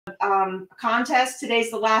contest.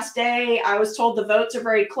 Today's the last day. I was told the votes are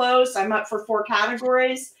very close. I'm up for 4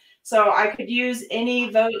 categories. So I could use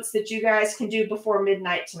any votes that you guys can do before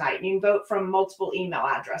midnight tonight. You can vote from multiple email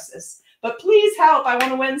addresses. But please help. I want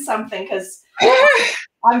to win something because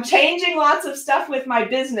I'm changing lots of stuff with my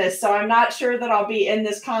business. So I'm not sure that I'll be in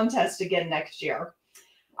this contest again next year.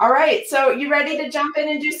 All right. So you ready to jump in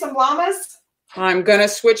and do some llamas? I'm going to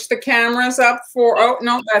switch the cameras up for, oh,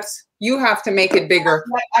 no, that's, you have to make it bigger.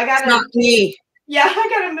 I got to, not me. Yeah, I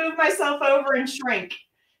got to move myself over and shrink.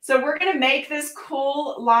 So we're going to make this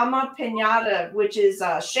cool llama piñata, which is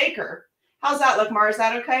a shaker. How's that look, Mara? Is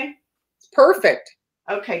that okay? Perfect.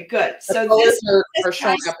 Okay, good. The so colors this are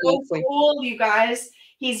showing up so cool, you guys.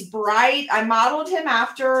 He's bright. I modeled him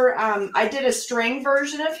after, I did a string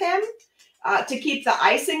version of him to keep the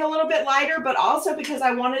icing a little bit lighter, but also because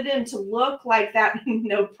I wanted him to look like that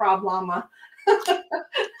no problema.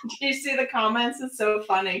 Do you see the comments? It's so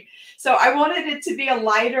funny. So I wanted it to be a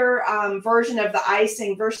lighter version of the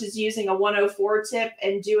icing versus using a 104 tip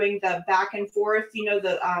and doing the back and forth, you know,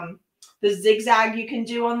 the zigzag you can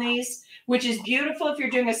do on these, which is beautiful if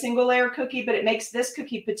you're doing a single layer cookie, but it makes this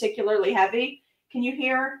cookie particularly heavy. Can you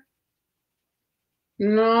hear?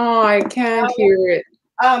 No, I can't hear it.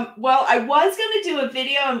 Well, I was going to do a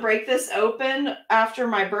video and break this open after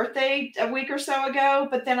my birthday a week or so ago,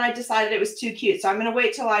 but then I decided it was too cute. So I'm going to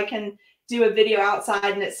wait till I can do a video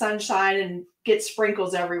outside and it's sunshine and get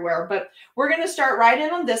sprinkles everywhere. But we're going to start right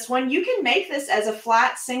in on this one. You can make this as a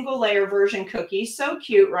flat single layer version cookie. So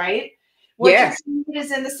cute, right? What you need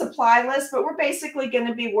is in the supply list, but we're basically going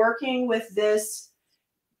to be working with this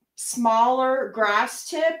smaller grass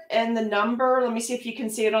tip and the number. Let me see if you can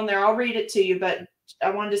see it on there. I'll read it to you, but I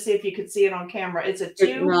wanted to see if you could see it on camera. It's a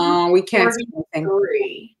 233. No, we can't see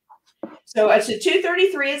anything. So it's a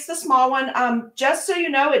 233. It's the small one. Just so you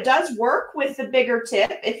know, it does work with the bigger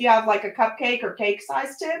tip. If you have like a cupcake or cake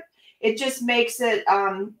size tip, it just makes it,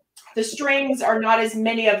 the strings are not as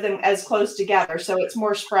many of them as close together. So it's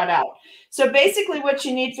more spread out. So basically what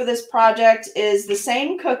you need for this project is the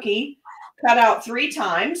same cookie cut out 3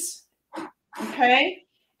 times. Okay.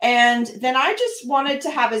 And then I just wanted to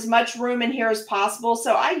have as much room in here as possible.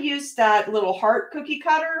 So I used that little heart cookie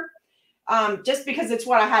cutter just because it's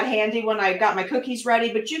what I had handy when I got my cookies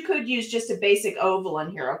ready. But you could use just a basic oval in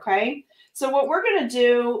here, okay? So what we're going to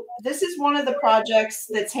do, this is one of the projects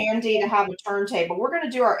that's handy to have a turntable. We're going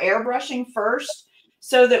to do our airbrushing first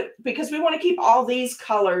so that because we want to keep all these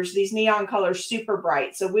colors, these neon colors, super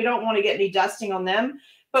bright. So we don't want to get any dusting on them.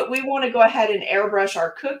 But we want to go ahead and airbrush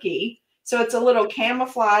our cookie. So it's a little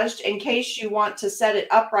camouflaged in case you want to set it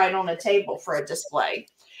upright on a table for a display.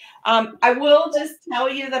 I will just tell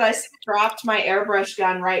you that I dropped my airbrush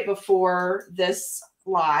gun right before this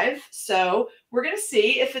live. So we're going to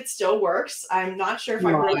see if it still works. I'm not sure if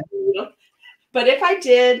I really do. But if I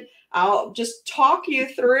did, I'll just talk you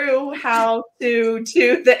through how to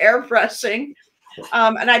do the airbrushing.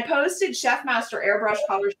 And I posted Chef Master airbrush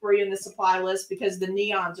colors for you in the supply list because the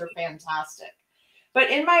neons are fantastic. But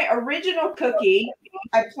in my original cookie,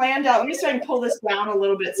 I planned out, let me see if I can pull this down a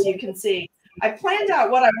little bit so you can see. I planned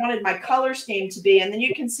out what I wanted my color scheme to be. And then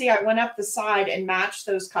you can see I went up the side and matched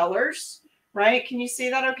those colors, right? Can you see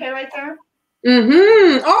that okay right there?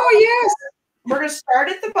 Mm-hmm. Oh, yes. We're going to start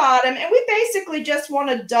at the bottom. And we basically just want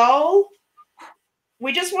to dull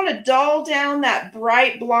down that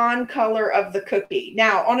bright blonde color of the cookie.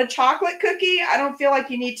 Now, on a chocolate cookie, I don't feel like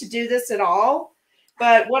you need to do this at all.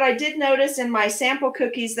 But what I did notice in my sample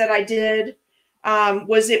cookies that I did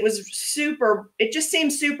was it just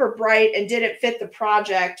seemed super bright and didn't fit the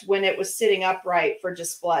project when it was sitting upright for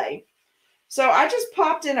display. So I just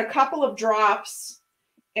popped in a couple of drops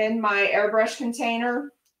in my airbrush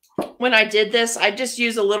container. When I did this, I just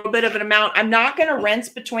use a little bit of an amount. I'm not going to rinse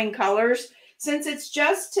between colors. Since it's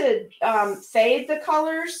just to fade the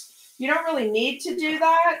colors, you don't really need to do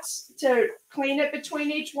that to clean it between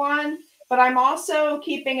each one. But I'm also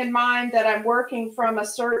keeping in mind that I'm working from a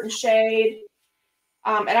certain shade.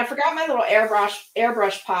 And I forgot my little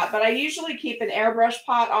airbrush pot, but I usually keep an airbrush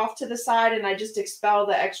pot off to the side and I just expel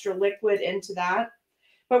the extra liquid into that.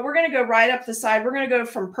 But we're going to go right up the side. We're going to go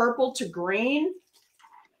from purple to green.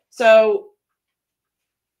 So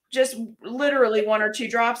just literally 1 or 2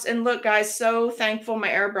 drops. And look, guys, so thankful my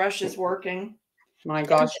airbrush is working. My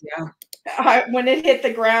gosh, yeah. When it hit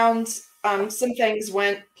the ground, some things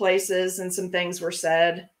went places and some things were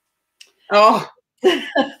said. Oh,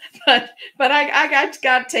 but I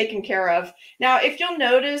got taken care of. Now, if you'll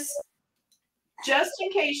notice, just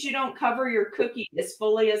in case you don't cover your cookie as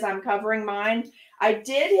fully as I'm covering mine, I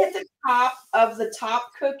did hit the top of the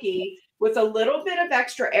top cookie with a little bit of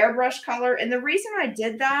extra airbrush color. And the reason I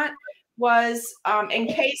did that was in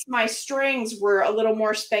case my strings were a little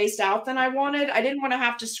more spaced out than I wanted. I didn't want to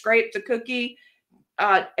have to scrape the cookie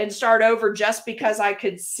and start over just because I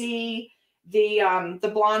could see the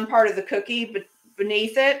blonde part of the cookie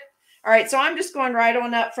beneath it. All right, so I'm just going right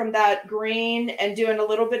on up from that green and doing a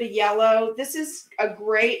little bit of yellow. This is a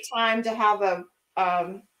great time to have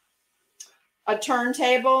a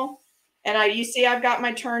turntable. And you see I've got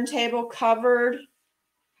my turntable covered.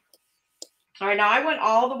 All right, now I went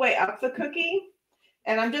all the way up the cookie.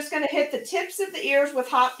 And I'm just going to hit the tips of the ears with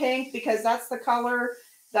hot pink because that's the color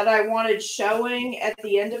that I wanted showing at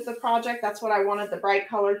the end of the project. That's what I wanted the bright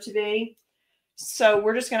color to be. So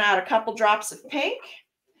we're just going to add a couple drops of pink.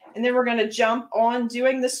 And then we're going to jump on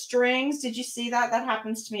doing the strings. Did you see that? That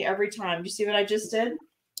happens to me every time. Do you see what I just did?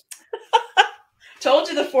 Told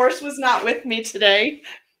you the force was not with me today.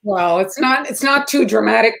 Well, it's not too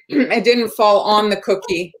dramatic. It didn't fall on the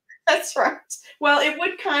cookie. That's right. Well, it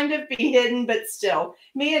would kind of be hidden, but still.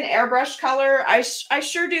 Me and airbrush color, I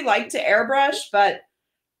sure do like to airbrush, but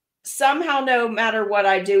somehow no matter what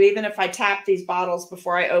I do, even if I tap these bottles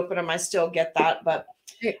before I open them, I still get that. But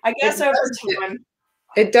I guess over time.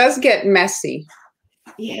 It does get messy.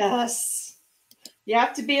 Yes. You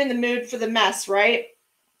have to be in the mood for the mess, right?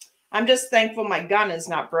 I'm just thankful my gun is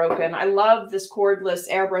not broken. I love this cordless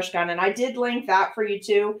airbrush gun, and I did link that for you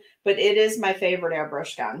too, but it is my favorite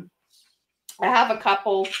airbrush gun. I have a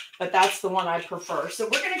couple, but that's the one I prefer. So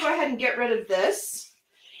we're going to go ahead and get rid of this.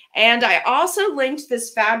 And I also linked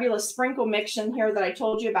this fabulous sprinkle mix in here that I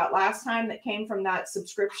told you about last time that came from that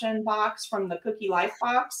subscription box from the Cookie Life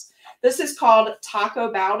box. This is called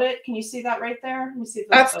Taco Bout It. Can you see that right there? Let me see if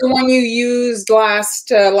that's the one you used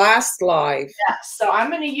last live. Yes. So I'm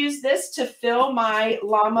going to use this to fill my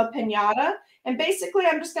llama piñata. And basically,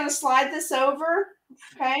 I'm just going to slide this over.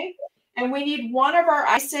 Okay. And we need one of our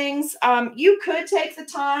icings. You could take the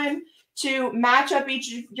time to match up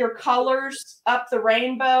each of your colors up the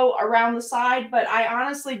rainbow around the side, but I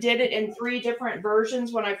honestly did it in 3 different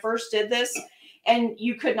versions when I first did this, and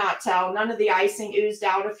you could not tell. None of the icing oozed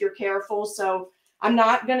out if you're careful, so I'm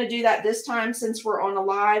not going to do that this time since we're on a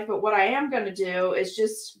live, but what I am going to do is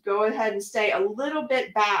just go ahead and stay a little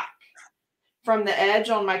bit back from the edge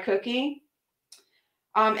on my cookie.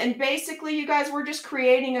 And basically, you guys, we're just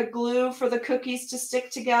creating a glue for the cookies to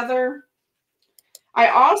stick together. I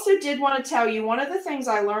also did want to tell you, one of the things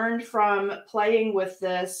I learned from playing with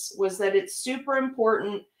this was that it's super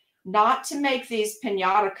important not to make these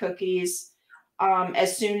piñata cookies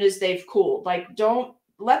as soon as they've cooled. Like, don't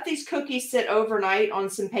let these cookies sit overnight on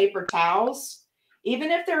some paper towels. Even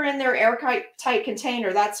if they're in their airtight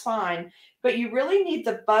container, that's fine. But you really need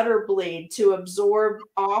the butter bleed to absorb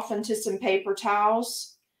off into some paper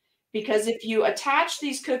towels. Because if you attach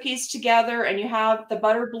these cookies together and you have the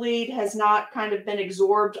butter bleed has not kind of been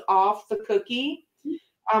absorbed off the cookie,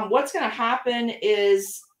 what's going to happen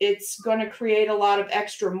is it's going to create a lot of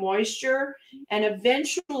extra moisture, and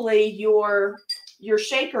eventually your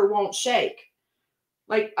shaker won't shake.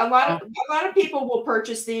 Like a lot of people will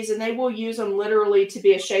purchase these and they will use them literally to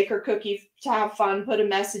be a shaker cookie to have fun, put a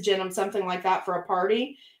message in them, something like that for a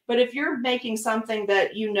party. But if you're making something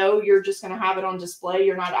that you know you're just going to have it on display,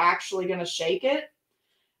 you're not actually going to shake it.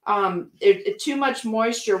 Too much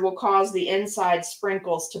moisture will cause the inside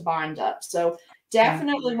sprinkles to bind up. So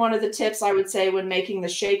definitely one of the tips I would say when making the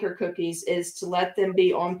shaker cookies is to let them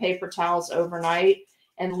be on paper towels overnight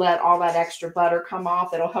and let all that extra butter come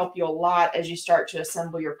off. It'll help you a lot as you start to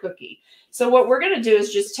assemble your cookie. So what we're going to do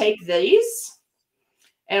is just take these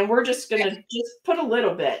and we're just going to just put a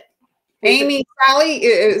little bit. Amy, Sally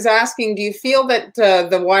is asking, do you feel that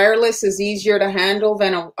the wireless is easier to handle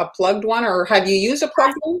than a plugged one, or have you used a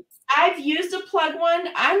plugged one? I've used a plug one.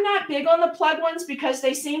 I'm not big on the plug ones because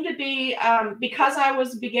they seem to be, because I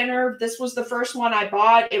was a beginner, this was the first one I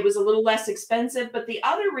bought. It was a little less expensive. But the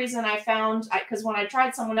other reason I found, because when I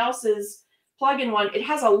tried someone else's plug-in one, it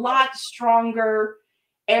has a lot stronger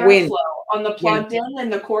airflow on the plugged in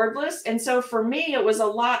than the cordless. And so for me, it was a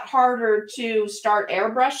lot harder to start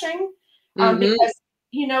airbrushing. Because,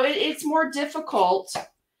 you know, it's more difficult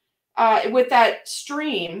with that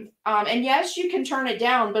stream. And yes, you can turn it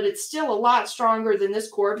down, but it's still a lot stronger than this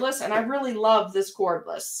cordless. And I really love this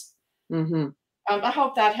cordless. I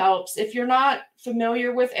hope that helps. If you're not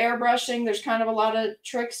familiar with airbrushing, there's kind of a lot of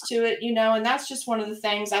tricks to it, you know, and that's just one of the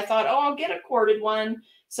things I thought, oh, I'll get a corded one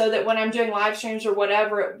so that when I'm doing live streams or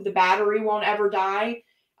whatever, the battery won't ever die.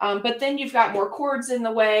 But then you've got more cords in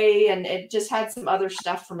the way, and it just had some other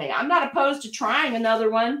stuff for me. I'm not opposed to trying another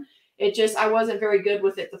one. It just, I wasn't very good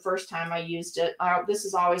with it the first time I used it. This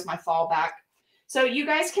is always my fallback. So you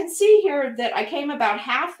guys can see here that I came about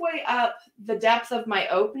halfway up the depth of my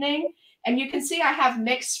opening, and you can see I have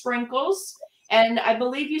mixed sprinkles. And I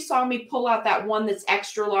believe you saw me pull out that one that's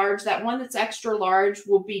extra large. That one that's extra large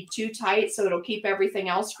will be too tight, so it'll keep everything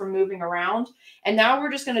else from moving around. And now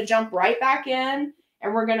we're just going to jump right back in,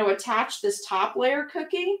 and we're going to attach this top layer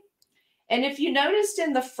cookie. And if you noticed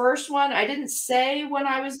in the first one, I didn't say when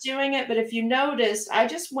I was doing it, but if you noticed, I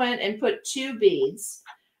just went and put 2 beads.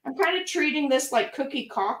 I'm kind of treating this like cookie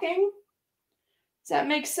caulking. Does that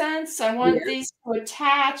make sense? I want these to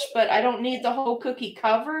attach, but I don't need the whole cookie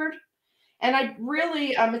covered. And I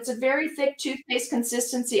really, it's a very thick toothpaste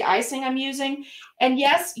consistency icing I'm using. And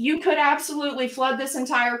yes, you could absolutely flood this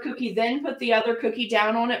entire cookie, then put the other cookie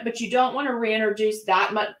down on it, but you don't want to reintroduce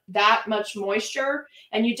that much moisture.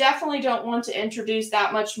 And you definitely don't want to introduce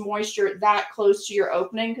that much moisture that close to your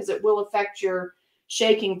opening, because it will affect your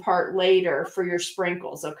shaking part later for your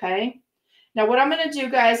sprinkles, okay? Now what I'm going to do,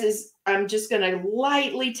 guys, is I'm just going to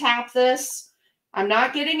lightly tap this. I'm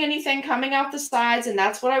not getting anything coming out the sides, and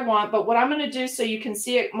that's what I want. But what I'm going to do so you can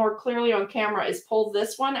see it more clearly on camera is pull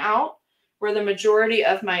this one out where the majority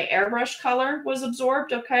of my airbrush color was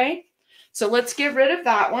absorbed, okay? So let's get rid of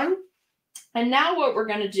that one. And now what we're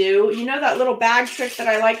going to do, you know that little bag trick that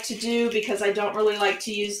I like to do because I don't really like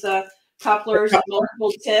to use the couplers and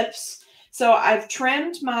multiple tips. So I've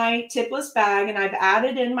trimmed my tipless bag, and I've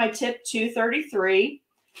added in my tip 233.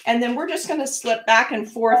 And then we're just going to slip back and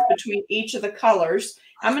forth between each of the colors.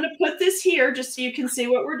 I'm going to put this here just so you can see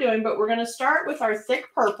what we're doing, but we're going to start with our thick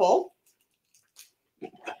purple.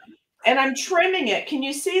 And I'm trimming it. Can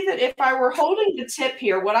you see that if I were holding the tip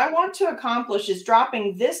here, what I want to accomplish is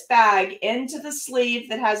dropping this bag into the sleeve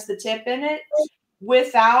that has the tip in it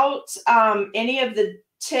without any of the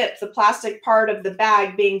tip, the plastic part of the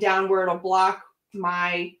bag being down where it'll block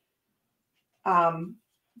my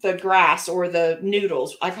the grass or the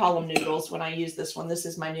noodles. I call them noodles when I use this one. This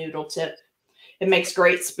is my noodle tip. It makes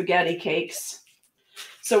great spaghetti cakes.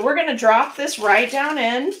 So we're going to drop this right down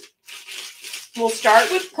in. We'll start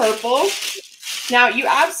with purple. Now you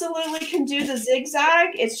absolutely can do the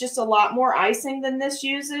zigzag. It's just a lot more icing than this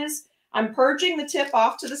uses. I'm purging the tip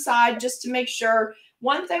off to the side just to make sure.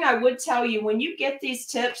 One thing I would tell you, when you get these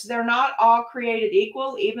tips, they're not all created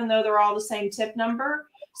equal, even though they're all the same tip number.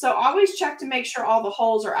 So always check to make sure all the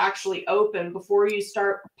holes are actually open before you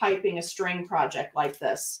start piping a string project like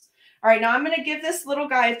this. All right, now I'm going to give this little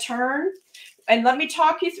guy a turn, and let me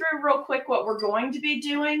talk you through real quick what we're going to be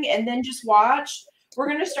doing, and then just watch. We're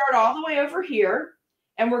going to start all the way over here,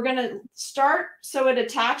 and we're going to start so it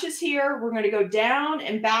attaches here. We're going to go down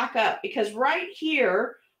and back up, because right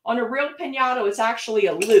here on a real piñata, it's actually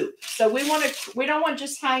a loop. So we don't want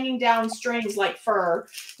just hanging down strings like fur.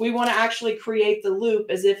 We want to actually create the loop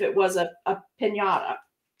as if it was a piñata.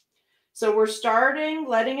 So we're starting,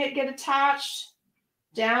 letting it get attached,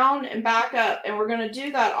 down and back up. And we're going to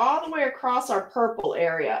do that all the way across our purple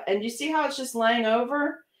area. And you see how it's just laying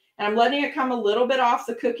over? And I'm letting it come a little bit off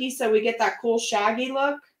the cookie so we get that cool shaggy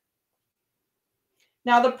look.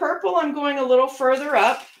 Now the purple, I'm going a little further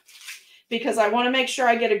up, because I want to make sure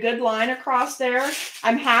I get a good line across there.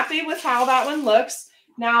 I'm happy with how that one looks.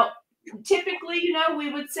 Now, typically, you know,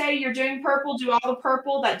 we would say you're doing purple, do all the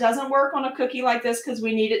purple. That doesn't work on a cookie like this because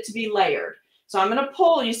we need it to be layered. So I'm going to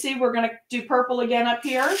pull. You see, we're going to do purple again up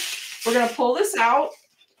here. We're going to pull this out.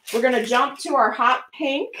 We're going to jump to our hot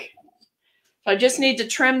pink. So I just need to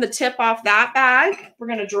trim the tip off that bag. We're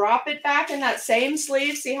going to drop it back in that same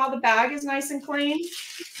sleeve. See how the bag is nice and clean?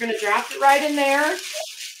 We're going to drop it right in there.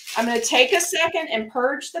 I'm going to take a second and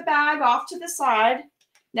purge the bag off to the side.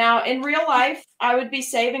 Now, in real life, I would be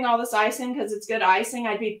saving all this icing because it's good icing.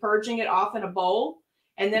 I'd be purging it off in a bowl,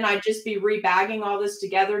 and then I'd just be rebagging all this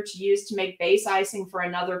together to use to make base icing for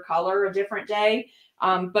another color a different day.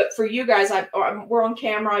 But for you guys, we're on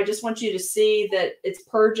camera. I just want you to see that it's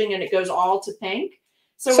purging and it goes all to pink.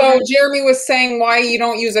 So Jeremy was saying why you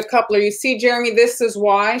don't use a coupler. You see, Jeremy, this is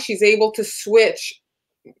why she's able to switch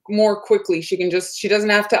more quickly. She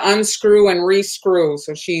doesn't have to unscrew and rescrew.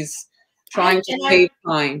 So she's trying to save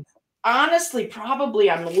time. Honestly,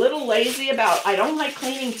 probably I'm a little lazy I don't like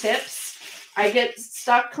cleaning tips. I get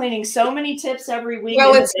stuck cleaning so many tips every week.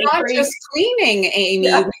 Well, it's not just cleaning, Amy.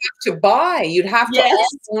 Yeah. You have to buy. You'd have to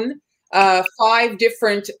own 5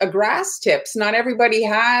 different grass tips. Not everybody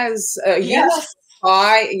has use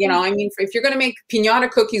 5. You know, I mean, if you're going to make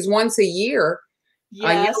piñata cookies once a year, you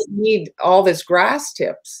don't need all this grass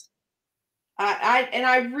tips.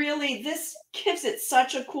 This gives it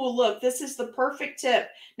such a cool look. This is the perfect tip.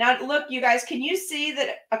 Now, look, you guys, can you see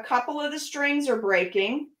that a couple of the strings are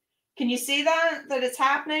breaking? Can you see that it's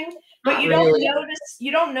happening? But Not you really.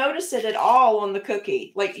 don't notice it at all on the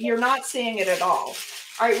cookie. Like you're not seeing it at all.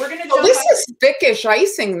 All right, we're gonna So this is thickish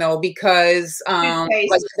icing though, because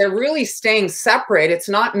like they're really staying separate. It's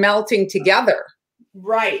not melting together.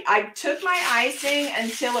 Right. I took my icing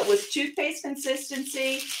until it was toothpaste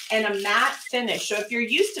consistency and a matte finish. So if you're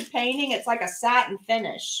used to painting, it's like a satin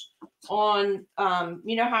finish on,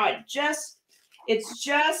 you know how it's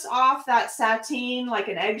just off that sateen, like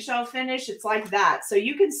an eggshell finish. It's like that. So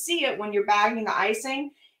you can see it when you're bagging the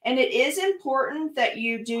icing. And it is important that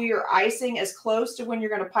you do your icing as close to when you're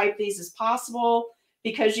going to pipe these as possible,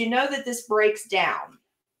 because you know that this breaks down.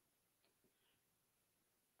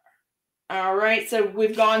 All right, so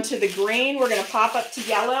we've gone to the green. We're going to pop up to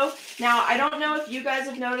yellow. Now, I don't know if you guys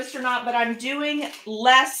have noticed or not, but I'm doing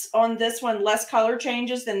less on this one, less color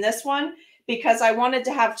changes than this one, because I wanted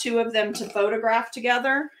to have two of them to photograph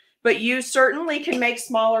together. But you certainly can make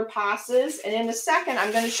smaller passes. And in a second,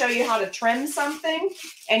 I'm going to show you how to trim something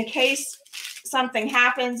in case something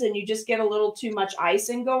happens and you just get a little too much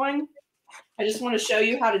icing going. I just want to show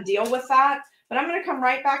you how to deal with that. But I'm going to come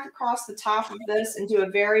right back across the top of this and do a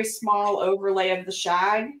very small overlay of the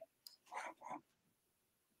shag.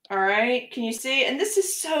 All right, can you see? And this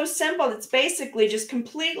is so simple. It's basically just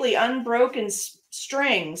completely unbroken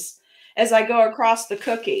strings as I go across the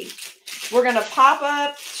cookie. We're going to pop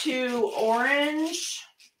up to orange.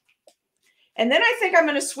 And then I think I'm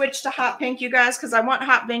going to switch to hot pink, you guys, because I want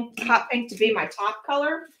hot pink to be my top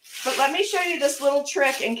color. But let me show you this little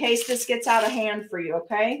trick in case this gets out of hand for you,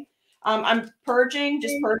 okay? I'm just purging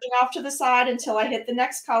off to the side until I hit the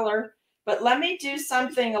next color. But let me do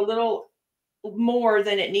something a little more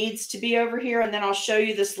than it needs to be over here, and then I'll show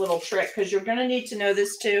you this little trick because you're going to need to know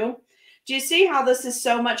this too. Do you see how this is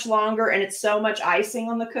so much longer and it's so much icing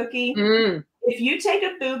on the cookie? Mm. If you take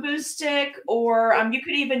a boo-boo stick, or you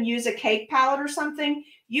could even use a cake palette or something,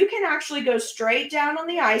 you can actually go straight down on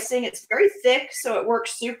the icing. It's very thick, so it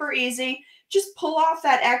works super easy. Just pull off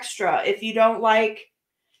that extra if you don't like.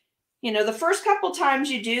 You know, the first couple times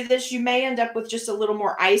you do this, you may end up with just a little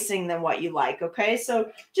more icing than what you like, okay?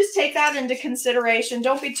 So just take that into consideration.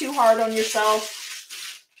 Don't be too hard on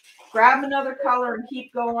yourself. Grab another color and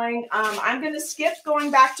keep going. I'm going to skip going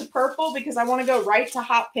back to purple because I want to go right to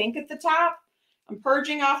hot pink at the top. I'm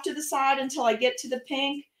purging off to the side until I get to the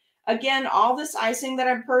pink. Again, all this icing that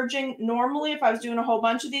I'm purging, normally if I was doing a whole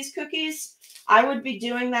bunch of these cookies, I would be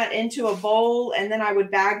doing that into a bowl, and then I would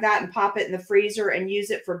bag that and pop it in the freezer and use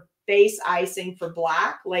it for base icing for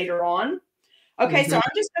black later on. Okay, so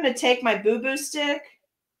I'm just going to take my boo-boo stick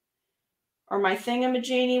or my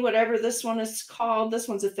thingamajiggy, whatever this one is called. This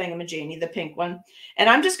one's a thingamajiggy, the pink one. And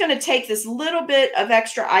I'm just going to take this little bit of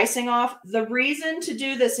extra icing off. The reason to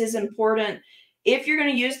do this is important. If you're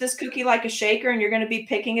going to use this cookie like a shaker and you're going to be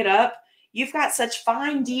picking it up, you've got such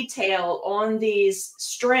fine detail on these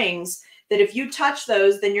strings that if you touch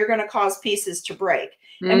those, then you're going to cause pieces to break.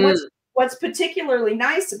 And what's particularly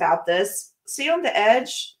nice about this, see on the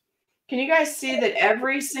edge, can you guys see that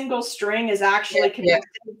every single string is actually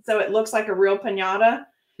connected, so it looks like a real piñata?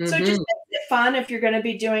 So just makes it fun if you're going to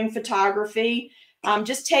be doing photography.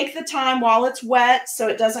 Just take the time while it's wet so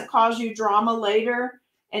it doesn't cause you drama later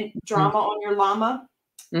and drama on your llama.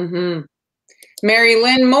 Mary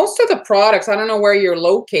Lynn, most of the products, I don't know where you're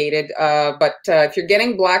located, but if you're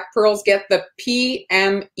getting black pearls, get the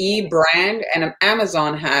PME brand, and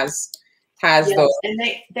Amazon has those. And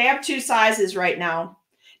they have 2 sizes right now.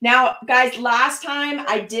 Now, guys, last time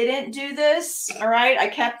I didn't do this, all right? I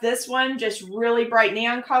kept this one just really bright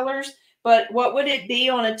neon colors, but what would it be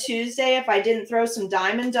on a Tuesday if I didn't throw some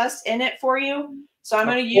diamond dust in it for you? So I'm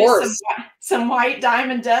going to use some white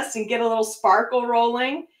diamond dust and get a little sparkle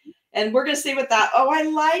rolling. And we're going to see what that, oh, I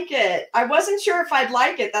like it. I wasn't sure if I'd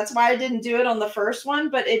like it. That's why I didn't do it on the first one,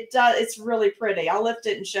 but it does. It's really pretty. I'll lift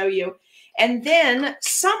it and show you. And then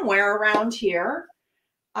somewhere around here,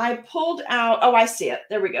 I pulled out, oh, I see it.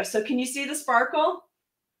 There we go. So can you see the sparkle?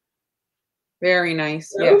 Very nice.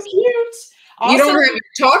 So cute. Also, you don't have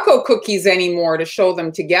taco cookies anymore to show them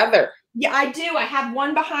together. Yeah, I do. I have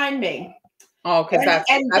one behind me. Oh, because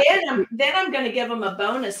then I'm going to give them a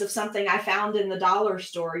bonus of something I found in the dollar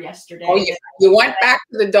store yesterday. Oh, you went back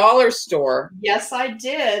to the dollar store. Yes, I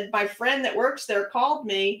did. My friend that works there called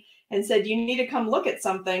me and said, you need to come look at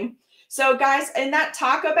something. So guys, in that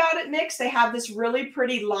Talk About It mix, they have this really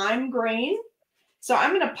pretty lime green. So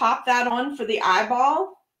I'm going to pop that on for the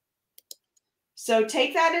eyeball. So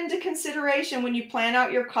take that into consideration when you plan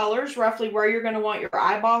out your colors, roughly where you're going to want your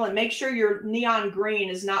eyeball, and make sure your neon green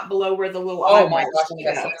is not below where the little eyeball is. Oh my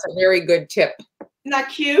gosh, that's a very good tip. Isn't that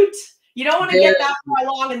cute? You don't want to get that far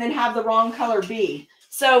along and then have the wrong color be.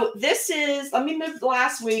 So this is, let me move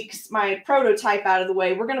last week's, my prototype out of the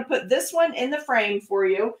way. We're going to put this one in the frame for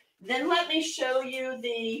you. Then let me show you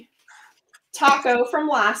the taco from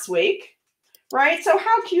last week, right? So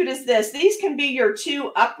how cute is this? These can be your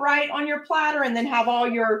two upright on your platter and then have all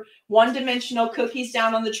your one-dimensional cookies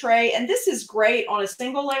down on the tray. And this is great on a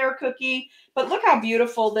single layer cookie, but look how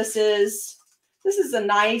beautiful this is. This is a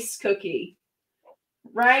nice cookie.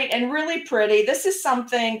 Right, and really pretty. This is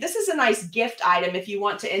a nice gift item if you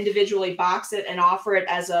want to individually box it and offer it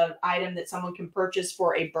as an item that someone can purchase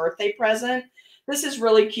for a birthday present. This is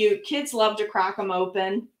really cute. Kids love to crack them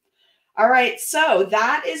open. All right, so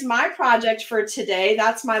that is my project for today.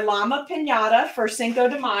 That's my llama piñata for Cinco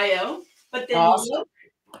de Mayo. But then awesome.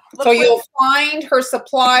 So you'll find her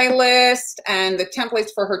supply list and the templates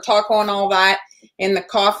for her taco and all that in the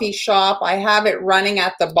coffee shop. I have it running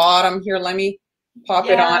at the bottom here. Let me pop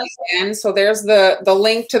it on again. So there's the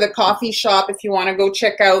link to the coffee shop if you want to go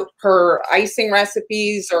check out her icing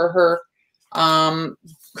recipes or her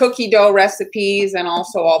cookie dough recipes, and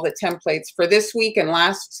also all the templates for this week and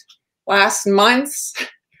last month's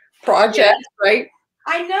project, right?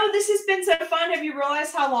 I know, this has been so fun. Have you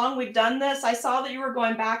realized how long we've done this? I saw that you were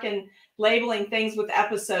going back and labeling things with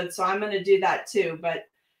episodes, so I'm going to do that too. But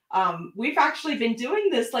we've actually been doing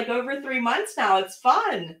this like over 3 months now. It's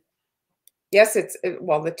fun. Yes,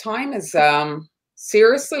 well, the time is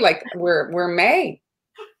seriously, like we're May.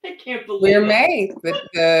 I can't believe we're May.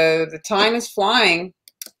 The time is flying.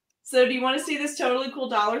 So do you want to see this totally cool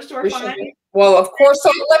dollar store find? Well, of course.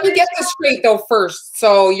 So let me get this straight though first.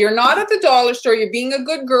 So you're not at the dollar store, you're being a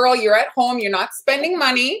good girl, you're at home, you're not spending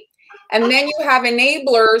money, and then you have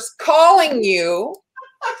enablers calling you,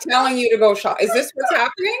 telling you to go shop. Is this what's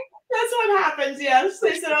happening? That's what happens, yes.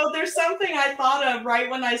 They said, oh, there's something I thought of right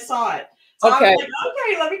when I saw it. So okay. I'm like,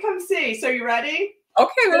 okay, let me come see. So you ready?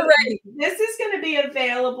 Okay, we're ready. This is going to be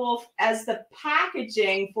available as the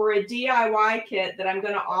packaging for a DIY kit that I'm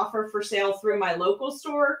going to offer for sale through my local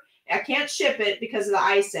store. I can't ship it because of the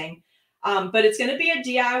icing, but it's going to be a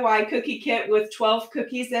DIY cookie kit with 12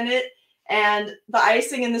 cookies in it and the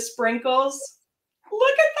icing and the sprinkles.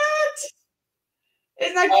 Look at that.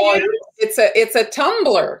 Isn't that cute? It's a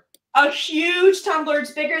tumbler. A huge tumbler.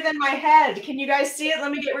 It's bigger than my head. Can you guys see it?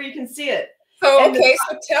 Let me get where you can see it. So, okay,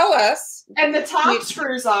 so tell us. And the top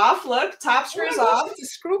screws off. Look, top screws off. The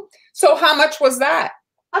screw. So how much was that?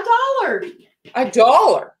 $1.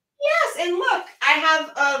 $1? Yes, and look, I have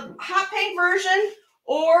a hot pink version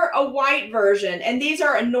or a white version, and these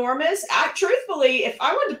are enormous. Truthfully, if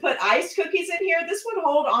I wanted to put iced cookies in here, this would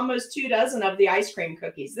hold almost 2 dozen of the ice cream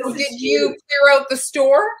cookies. This did you clear out the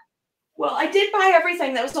store? Well, I did buy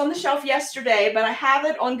everything that was on the shelf yesterday, but I have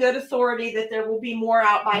it on good authority that there will be more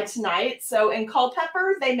out by tonight. So in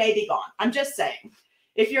Culpeper, they may be gone. I'm just saying.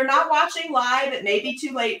 If you're not watching live, it may be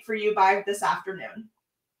too late for you by this afternoon.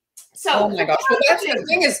 So, oh my gosh. Well, that's the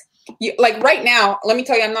thing is, like right now, let me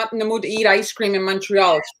tell you, I'm not in the mood to eat ice cream in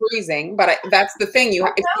Montreal. It's freezing, but that's the thing. If you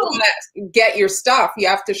want to get your stuff, you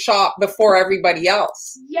have to shop before everybody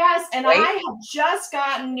else. Yes, and right? I have just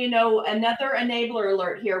gotten, another enabler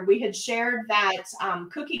alert here. We had shared that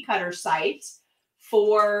cookie cutter site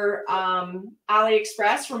for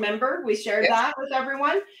AliExpress. Remember, we shared that with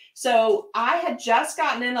everyone. So I had just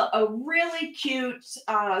gotten in a really cute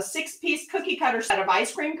 6-piece cookie cutter set of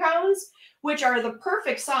ice cream cones, which are the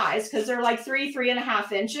perfect size because they're like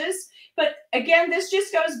 3.5 inches. But again, this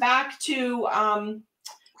just goes back to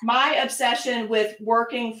my obsession with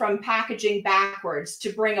working from packaging backwards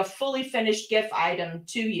to bring a fully finished gift item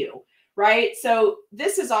to you, right? So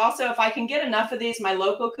this is also, if I can get enough of these, my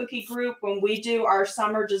local cookie group, when we do our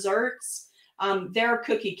summer desserts, their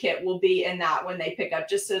cookie kit will be in that when they pick up,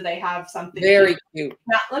 just so they have something. Very cute.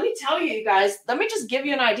 Now, let me tell you guys, let me just give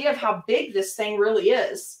you an idea of how big this thing really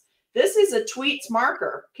is. This is a Tweets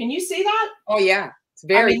marker. Can you see that? Oh, yeah. It's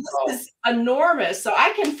very tall. This is enormous. So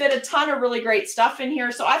I can fit a ton of really great stuff in here.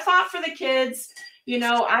 So I thought for the kids,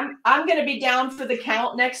 I'm going to be down for the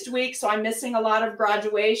count next week. So I'm missing a lot of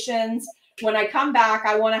graduations. When I come back,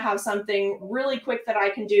 I want to have something really quick that I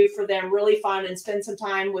can do for them, really fun, and spend some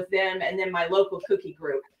time with them and then my local cookie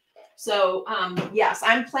group. So, yes,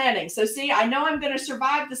 I'm planning. So, see, I know I'm going to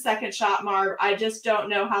survive the second shot, Marv. I just don't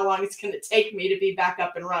know how long it's going to take me to be back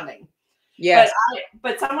up and running. Yes.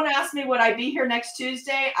 But someone asked me, would I be here next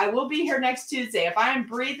Tuesday? I will be here next Tuesday. If I am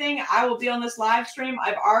breathing, I will be on this live stream.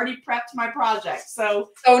 I've already prepped my project. So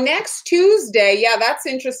next Tuesday, yeah, that's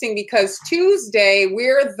interesting because Tuesday,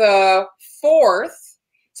 we're the 4th.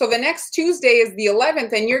 So the next Tuesday is the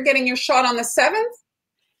 11th, and you're getting your shot on the 7th?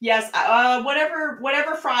 Yes,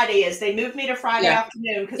 whatever Friday is. They moved me to Friday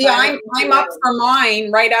afternoon. Yeah, I'm up for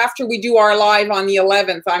mine right after we do our live on the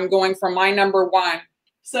 11th. I'm going for my number 1.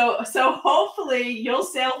 So hopefully you'll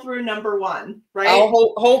sail through number 1, right?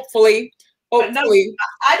 Hopefully. But no,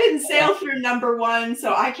 I didn't sail through number 1,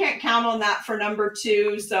 so I can't count on that for number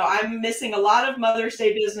 2. So I'm missing a lot of Mother's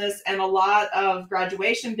Day business and a lot of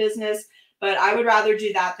graduation business. But I would rather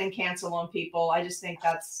do that than cancel on people. I just think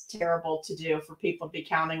that's terrible to do, for people to be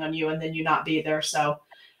counting on you and then you not be there. So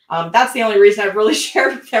that's the only reason I've really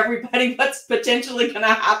shared with everybody what's potentially going to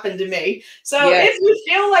happen to me. So if you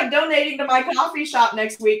feel like donating to my coffee shop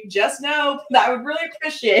next week, just know that I would really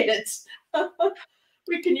appreciate it.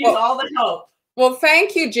 We can use all the help. Well,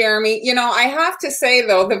 thank you, Jeremy. You know, I have to say,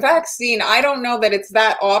 though, the vaccine, I don't know that it's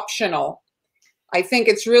that optional. I think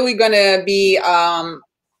it's really going to be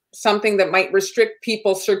something that might restrict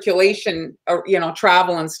people's circulation, or, you know,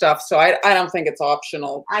 travel and stuff. So I don't think it's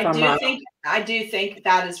optional. I do think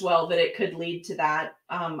that as well, that it could lead to that.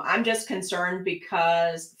 I'm just concerned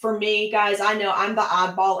because for me, guys, I know I'm the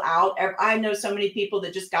oddball out. I know so many people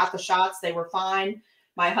that just got the shots. They were fine.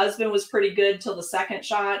 My husband was pretty good till the second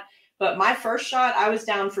shot. But my first shot, I was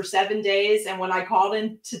down for 7 days. And when I called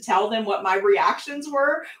in to tell them what my reactions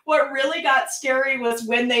were, what really got scary was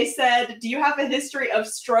when they said, do you have a history of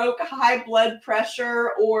stroke, high blood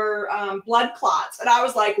pressure, or blood clots? And I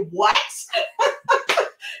was like, what?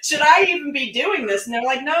 Should I even be doing this? And they're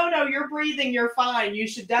like, no, you're breathing. You're fine. You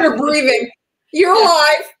should definitely. You're breathing. You're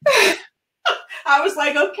alive. I was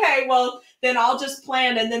like, okay, well, then I'll just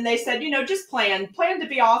plan. And then they said, you know, just plan to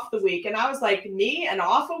be off the week. And I was like, me and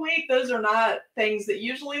off a week? Those are not things that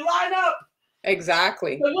usually line up.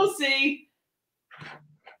 Exactly. So we'll see.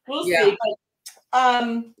 We'll see.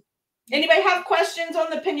 But, anybody have questions on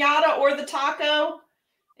the piñata or the taco?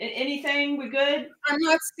 Anything? We good? I'm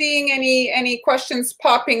not seeing any questions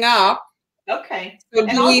popping up. Okay. So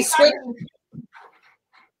do we switch?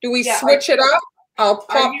 Do we switch it up? I'll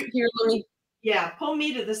pop here. Let me. Yeah, pull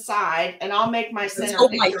me to the side, and I'll make my center. Let's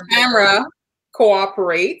hope my camera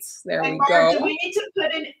cooperates. There we go. Do we need to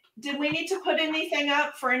put in? Did we need to put anything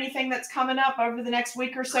up for anything that's coming up over the next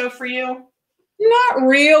week or so for you? Not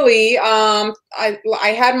really. I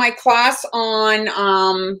had my class on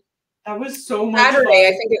that was so much Saturday, fun. I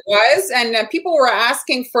think it was, and people were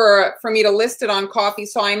asking for me to list it on Coffee,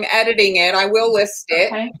 so I'm editing it. I will list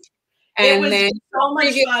it. Okay. And then so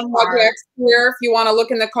much fun projects here, if you want to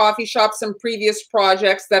look in the coffee shop, some previous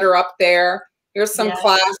projects that are up there. Here's some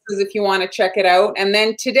classes if you want to check it out. And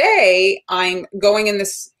then today I'm going in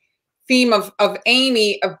this theme of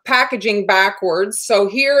Amy, of packaging backwards. So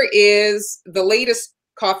here is the latest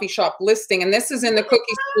coffee shop listing, and this is in the Cookie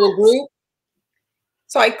School group.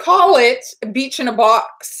 So I call it Beach in a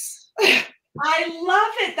Box. I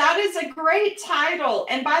love it. That is a great title.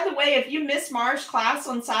 And by the way, if you missed Mar's class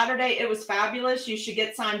on Saturday, it was fabulous. You should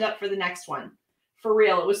get signed up for the next one. For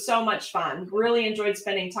real. It was so much fun. Really enjoyed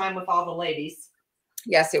spending time with all the ladies.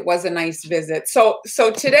 Yes, it was a nice visit. So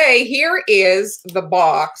today, here is the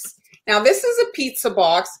box. Now, this is a pizza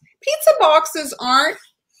box. Pizza boxes aren't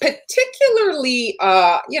particularly,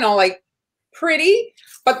 you know, like pretty.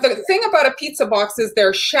 But the thing about a pizza box is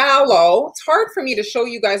they're shallow. It's hard for me to show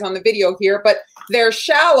you guys on the video here, but they're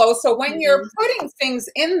shallow. So when you're putting things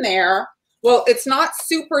in there, well, it's not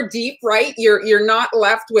super deep, right? You're not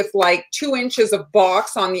left with like 2 inches of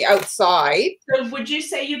box on the outside. So would you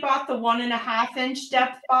say you bought the 1.5 inch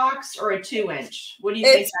depth box or a 2 inch? What do you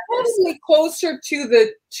think? It's probably closer to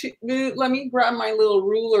the let me grab my little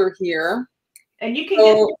ruler here. And you can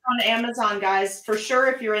get it on Amazon, guys. For sure,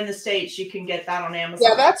 if you're in the States, you can get that on Amazon.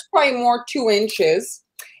 Yeah, that's probably more 2 inches.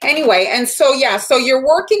 Anyway, and so, yeah, so you're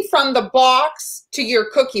working from the box to your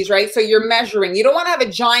cookies, right? So you're measuring. You don't want to have a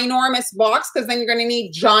ginormous box because then you're going to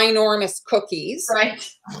need ginormous cookies. Right.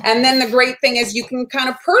 And then the great thing is you can kind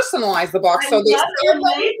of personalize the box. So there's a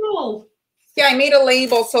label. Yeah, I made a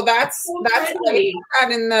label. So that's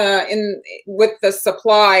in with the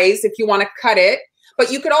supplies if you want to cut it. But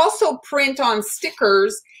you could also print on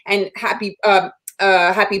stickers and happy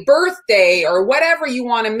birthday or whatever you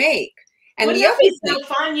want to make. And Wouldn't that be so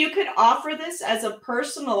fun? You could offer this as a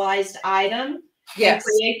personalized item. Yes. And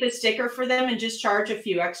create the sticker for them and just charge a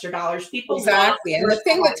few extra dollars. People exactly. And the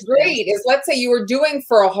thing that's great is, let's say you were doing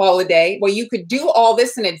for a holiday, well, you could do all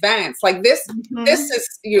this in advance. Like this, this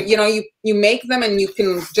is, you know, you make them and you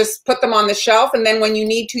can just put them on the shelf. And then when you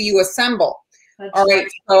need to, you assemble. That's all right.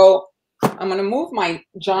 So I'm going to move my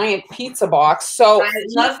giant pizza box. So I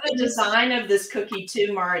love the design of this cookie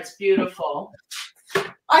too, Mar. It's beautiful.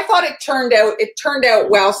 I thought it turned out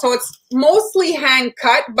well. So it's mostly hand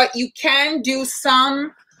cut, but you can do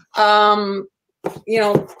some you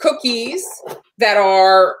know, cookies that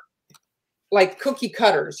are like cookie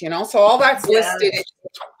cutters, you know, so all that's listed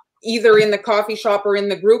either in the coffee shop or in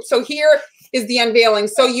the group. So here is the unveiling.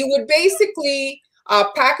 So you would basically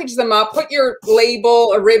package them up, put your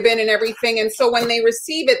label, a ribbon and everything. And so when they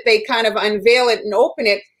receive it, they kind of unveil it and open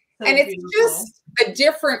it. So and it's just a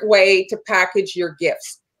different way to package your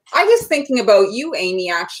gifts. I was thinking about you,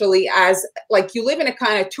 Amy, actually, as like you live in a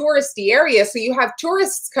kind of touristy area. So you have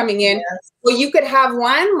tourists coming in. Yes. Well, you could have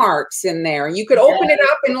landmarks in there. You could open it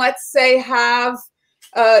up and let's say have,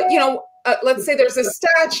 you know, let's say there's a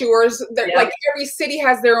statue or like every city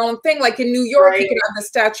has their own thing. Like in New York, you could have the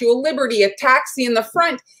Statue of Liberty, a taxi in the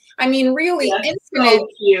front. I mean, really infinite so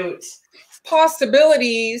cute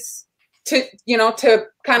possibilities to, you know, to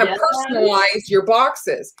kind of personalize your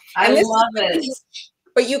boxes. And I love it.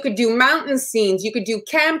 But you could do mountain scenes, you could do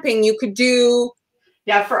camping, you could do.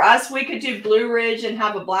 Yeah, for us, we could do Blue Ridge and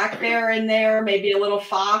have a black bear in there, maybe a little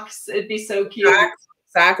fox. It'd be so cute.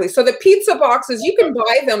 Exactly. So the pizza boxes, you can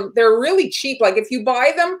buy them. They're really cheap. Like if you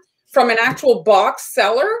buy them from an actual box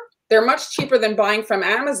seller, they're much cheaper than buying from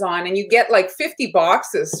Amazon. And you get like 50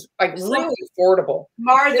 boxes, like really affordable.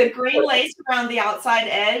 Mar, the green lace around the outside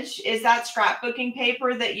edge, is that scrapbooking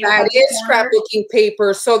paper that you That is scrapbooking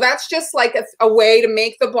paper. So that's just like a way to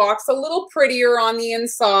make the box a little prettier on the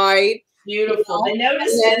inside. Beautiful. You know? I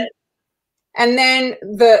noticed it. And then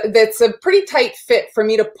that's a pretty tight fit for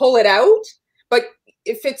me to pull it out. But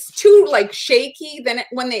if it's too like shaky, then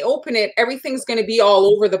when they open it, everything's going to be all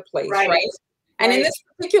over the place, right? And in this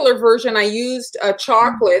particular version, I used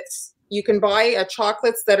chocolates. You can buy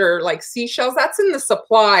chocolates that are like seashells. That's in the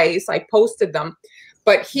supplies. I posted them.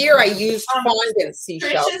 But here I used fondant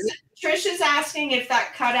seashells. Trish is asking if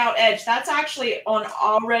that cutout edge, that's actually on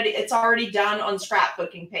already, it's already done on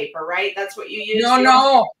scrapbooking paper, right? That's what you use?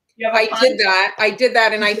 No. I did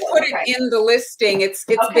that and I put it in the listing. It's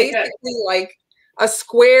basically like a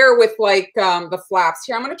square with like the flaps.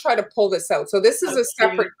 Here, I'm going to try to pull this out. So this is a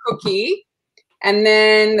separate cookie. And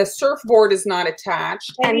then the surfboard is not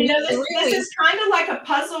attached. And you know, this is kind of like a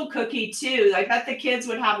puzzle cookie too. I bet the kids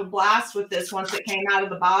would have a blast with this once it came out of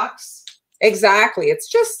the box. Exactly. It's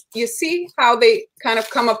just, you see how they kind of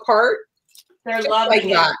come apart? They're loving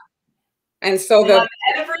it. That. And so love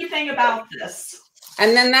everything about this.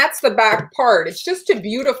 And then that's the back part. It's just to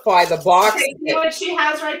beautify the box. Okay, see what she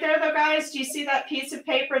has right there though, guys? Do you see that piece of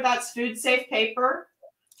paper? That's food safe paper.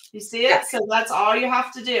 You see it? Yeah. So that's all you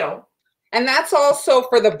have to do. And that's also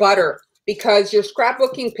for the butter because your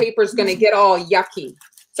scrapbooking paper is going to get all yucky.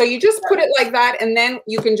 So you just put it like that and then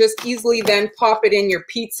you can just easily then pop it in your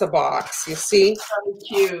pizza box. You see? So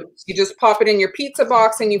cute. You just pop it in your pizza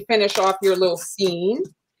box and you finish off your little scene.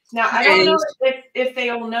 Now, I don't know if they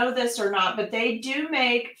all know this or not, but they do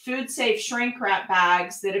make food safe shrink wrap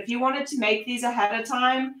bags that if you wanted to make these ahead of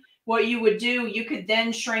time, what you would do, you could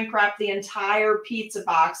then shrink wrap the entire pizza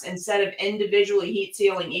box instead of individually heat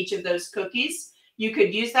sealing each of those cookies. You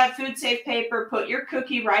could use that food safe paper, put your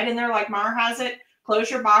cookie right in there like Mar has it,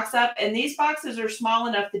 close your box up. And these boxes are small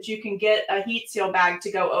enough that you can get a heat seal bag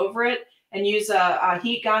to go over it and use a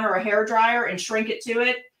heat gun or a hair dryer and shrink it to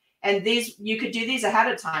it. And these, you could do these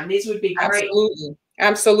ahead of time. These would be great. Absolutely.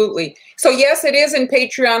 Absolutely. So yes, it is in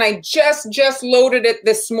Patreon. I just loaded it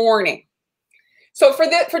this morning. So for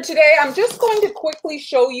today, I'm just going to quickly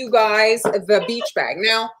show you guys the beach bag.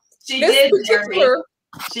 Now, this particular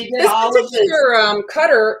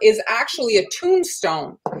cutter is actually a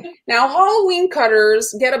tombstone. Now, Halloween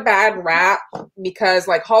cutters get a bad rap because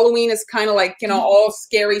like Halloween is kind of like, you know, all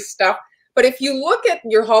scary stuff. But if you look at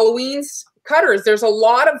your Halloween cutters, there's a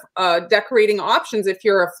lot of decorating options if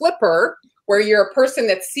you're a flipper, where you're a person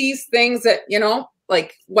that sees things that, you know,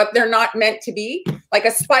 like what they're not meant to be. Like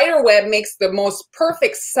a spider web makes the most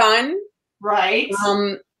perfect sun. Right.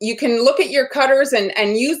 You can look at your cutters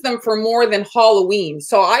and use them for more than Halloween.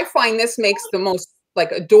 So I find this makes the most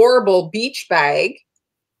like adorable beach bag.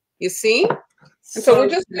 You see? And so we're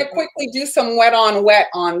just going to quickly do some wet on wet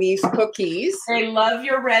on these cookies. I love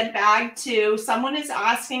your red bag too. Someone is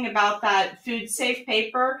asking about that food safe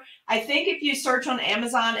paper. I think if you search on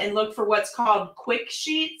Amazon and look for what's called quick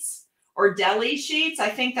sheets or deli sheets, I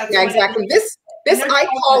think that's exactly. This I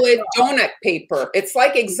call it donut paper. It's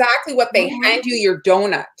like exactly what they hand you your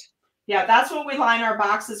donut. Yeah, that's what we line our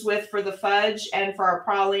boxes with for the fudge and for our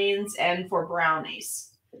pralines and for brownies.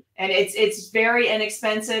 And it's very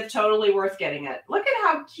inexpensive, totally worth getting it. Look at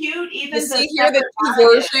how cute even you see here the two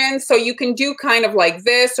versions. So you can do kind of like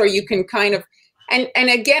this, or you can kind of, and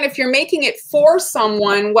again, if you're making it for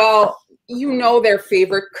someone, well, you know their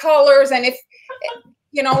favorite colors. And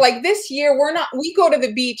you know, like this year, we go to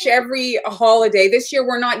the beach every holiday. This year,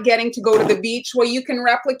 we're not getting to go to the beach. Well, you can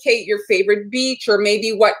replicate your favorite beach or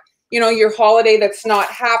maybe what, you know, your holiday that's not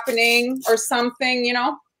happening or something, you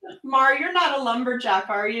know. Mar, you're not a lumberjack,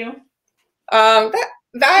 are you?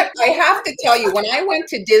 That I have to tell you, when I went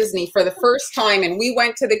to Disney for the first time and we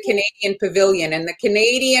went to the Canadian Pavilion, and the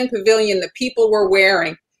Canadian Pavilion, the people were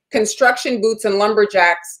wearing construction boots and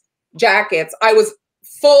lumberjacks jackets, I was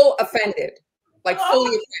full offended, like fully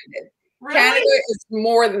offended. Really? Canada is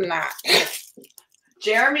more than that.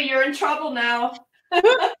 Jeremy, you're in trouble now.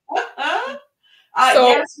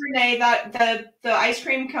 Yes, Renee, that the ice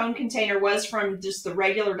cream cone container was from just the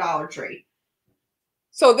regular Dollar Tree.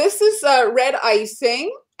 So this is red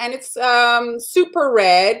icing, and it's super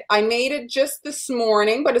red. I made it just this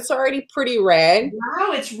morning, but it's already pretty red.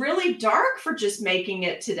 Wow, it's really dark for just making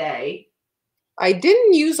it today. I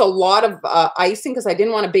didn't use a lot of icing because I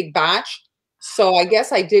didn't want a big batch. So I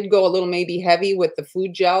guess I did go a little maybe heavy with the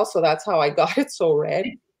food gel. So that's how I got it so red.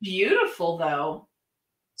 It's beautiful, though.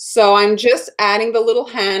 So I'm just adding the little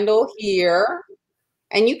handle here.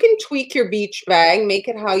 And you can tweak your beach bag, make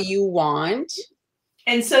it how you want.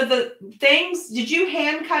 And so the things, did you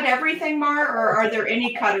hand cut everything, Mar, or are there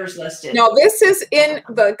any cutters listed? No, this is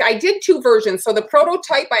I did two versions. So the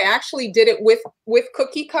prototype, I actually did it with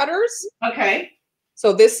cookie cutters. Okay.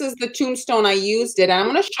 So this is the tombstone I used it. And I'm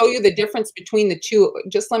going to show you the difference between the two.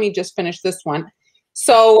 Just let me just finish this one.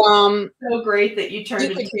 So, so great that you turned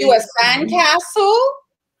it into do a sandcastle.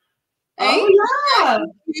 Oh, yeah.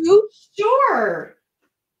 Sure.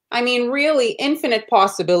 I mean, really infinite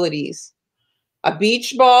possibilities. A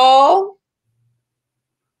beach ball.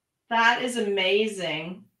 That is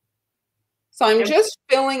amazing. So I'm just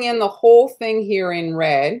filling in the whole thing here in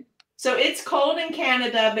red. So it's cold in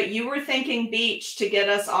Canada, but you were thinking beach to get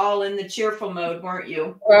us all in the cheerful mode, weren't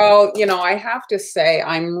you? Well, you know, I have to say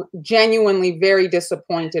I'm genuinely very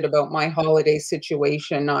disappointed about my holiday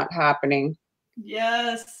situation not happening.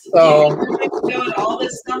 Yes. So, do you think you'll do it all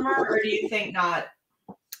this summer, or do you think not?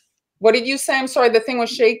 What did you say? I'm sorry, the thing was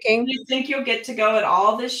shaking. Do you think you'll get to go at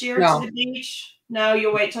all this year to the beach? No,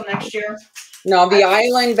 you'll wait till next year? No, the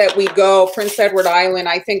island that we go, Prince Edward Island,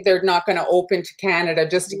 I think they're not going to open to Canada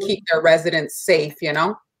just to keep their residents safe, you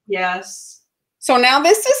know? Yes. So now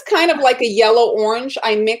this is kind of like a yellow-orange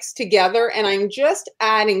I mixed together, and I'm just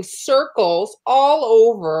adding circles all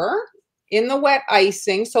over in the wet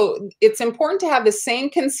icing. So it's important to have the same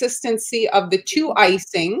consistency of the two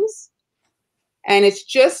icings, and it's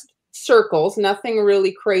just circles, nothing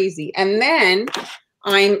really crazy. And then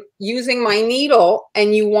I'm using my needle,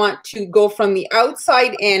 and you want to go from the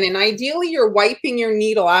outside in, and ideally you're wiping your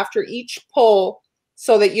needle after each pull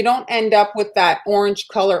so that you don't end up with that orange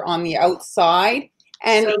color on the outside.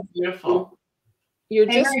 And so beautiful. You're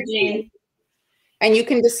and you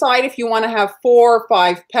can decide if you want to have 4 or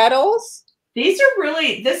 5 petals. These are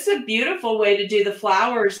really, this is a beautiful way to do the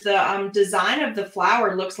flowers. The design of the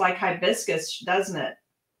flower looks like hibiscus, doesn't it?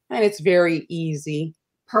 And it's very easy.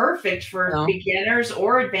 Perfect for beginners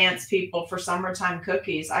or advanced people for summertime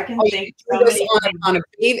cookies. I can think so many on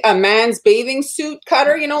a man's bathing suit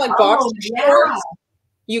cutter, you know, like boxer shorts.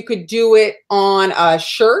 You could do it on a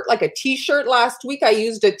shirt, like a t-shirt. Last week I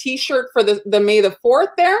used a t-shirt for the May the 4th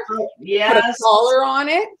there. Yes. Put a collar on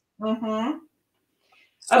it. Mm-hmm.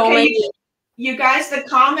 So okay, you guys, the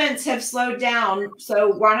comments have slowed down. So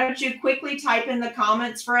why don't you quickly type in the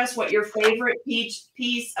comments for us what your favorite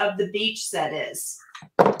piece of the beach set is.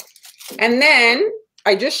 And then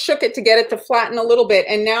I just shook it to get it to flatten a little bit.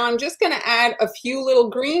 And now I'm just going to add a few little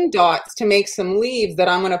green dots to make some leaves that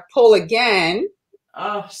I'm going to pull again.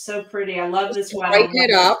 Oh, so pretty. I love this one. Brighten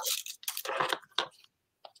it up.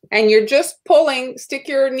 And you're just pulling, stick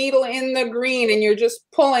your needle in the green, and you're just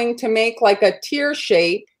pulling to make like a tear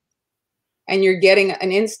shape. And you're getting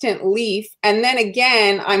an instant leaf. And then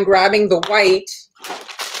again, I'm grabbing the white.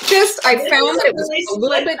 I found that it was a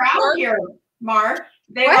little bit dark here, Mar.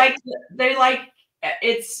 They like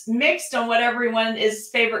it's mixed on what everyone's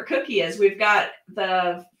favorite cookie is. We've got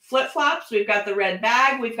the flip-flops, we've got the red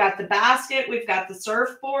bag, we've got the basket, we've got the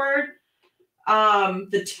surfboard,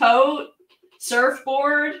 the tote,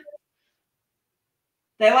 surfboard.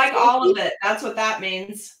 They like all of it. That's what that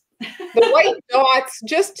means. The white dots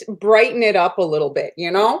just brighten it up a little bit,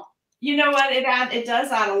 you know? You know what? It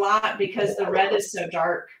does add a lot because the red is so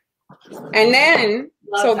dark. And then,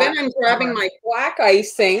 then I'm grabbing my black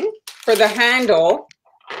icing for the handle.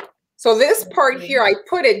 So this part here, I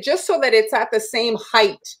put it just so that it's at the same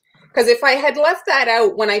height. Because if I had left that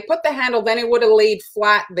out, when I put the handle, then it would have laid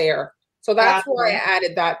flat there. So that's why I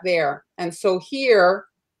added that there. And so here,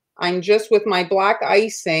 I'm just with my black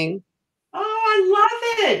icing. Oh, I love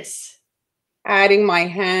it. Adding my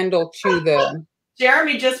handle to the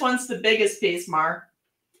Jeremy just wants the biggest piece, Mar.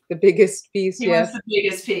 The biggest piece, he yes. wants the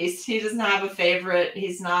biggest piece. He doesn't have a favorite.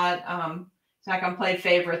 He's not gonna play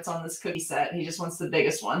favorites on this cookie set. He just wants the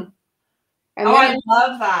biggest one. And I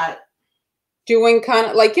love that. Doing kind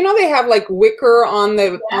of like, you know, they have like wicker on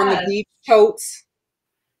the beach totes.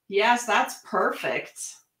 Yes, that's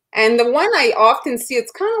perfect. And the one I often see,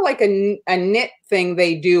 it's kind of like a knit thing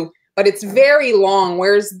they do, but it's very long,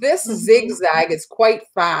 whereas this zigzag is quite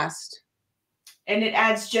fast. And it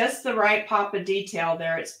adds just the right pop of detail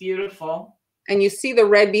there. It's beautiful. And you see the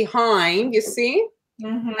red behind, you see?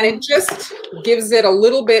 And it just gives it a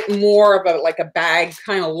little bit more of a, like a bag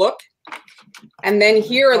kind of look. And then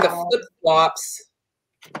here are the flip-flops.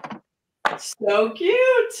 So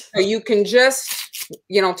cute. So you can just,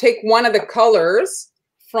 you know, take one of the colors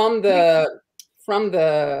from the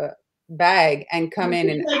bag and come in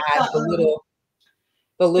and add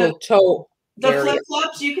the little toe. The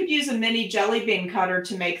flip-flops, you could use a mini jelly bean cutter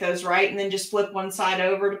to make those, right? And then just flip one side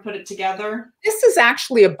over to put it together. This is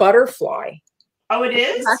actually a butterfly. Oh, it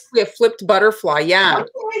is? It's actually a flipped butterfly, yeah.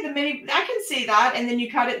 Okay, I can see that. And then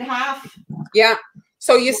you cut it in half. Yeah.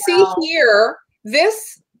 So you see here,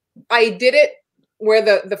 this, I did it where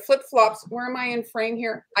the flip-flops, where am I in frame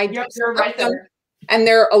here? You're right there. And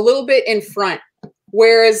they're a little bit in front.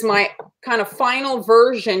 Whereas my kind of final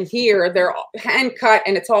version here, they're hand cut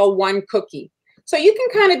and it's all one cookie. So you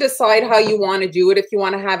can kind of decide how you want to do it. If you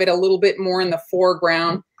want to have it a little bit more in the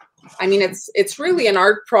foreground. I mean, it's really an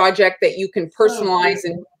art project that you can personalize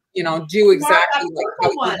and, you know, do exactly like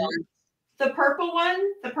how you want. The purple one,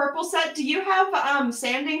 the purple set. Do you have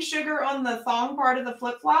sanding sugar on the thong part of the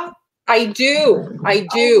flip-flop? I do. I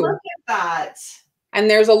do. Oh, look at that. And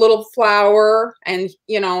there's a little flower and,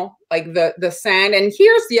 you know, like the sand. And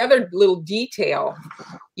here's the other little detail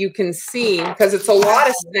you can see, because it's a lot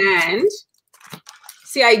of sand.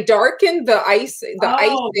 See, I darkened the icing.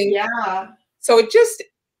 Yeah. So it just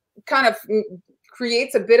kind of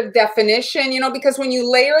creates a bit of definition, you know, because when you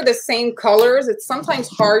layer the same colors, it's sometimes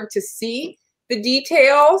hard to see the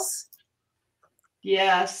details.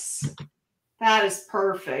 Yes. That is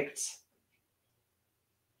perfect.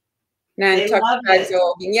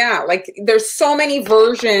 Yeah, like there's so many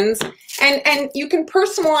versions and you can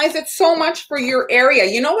personalize it so much for your area.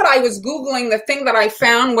 You know what I was Googling, the thing that I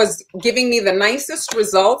found was giving me the nicest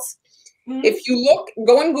results. If you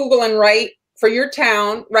go in Google and write for your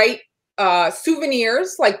town, write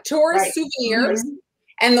souvenirs, like tourist souvenirs.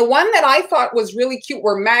 And the one that I thought was really cute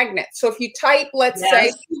were magnets. So if you type, let's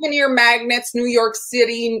say souvenir magnets, New York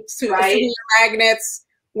City, souvenir magnets,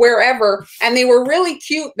 wherever, and they were really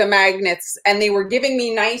cute, the magnets, and they were giving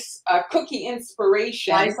me nice cookie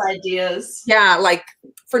inspiration. Nice ideas. Yeah, like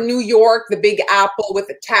for New York, the Big Apple with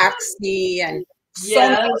the taxi and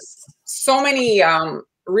so many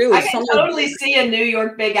really. I can totally see a New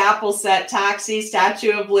York Big Apple set, taxi,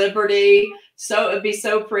 Statue of Liberty. So it'd be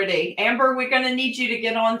so pretty. Amber, we're going to need you to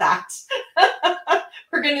get on that.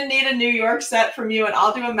 We're going to need a New York set from you, and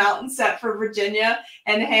I'll do a mountain set for Virginia,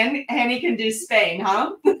 and Hanny can do Spain,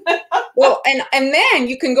 huh? Well, and then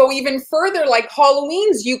you can go even further, like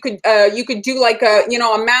Halloween's. You could do like a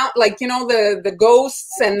mount, like the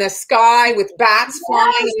ghosts and the sky with bats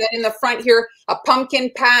flying, and then in the front here a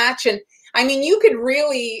pumpkin patch, and I mean you could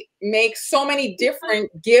really make so many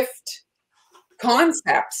different gift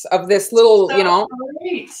concepts of this little,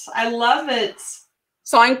 Great. I love it.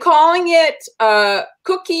 So I'm calling it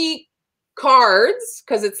cookie cards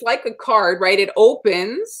because it's like a card, right? It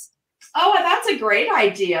opens. Oh, that's a great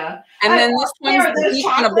idea. And then this one's each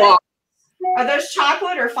in a box. Are those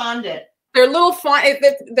chocolate or fondant? They're little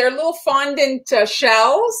fondant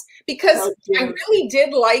shells because I really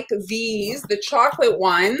did like these, the chocolate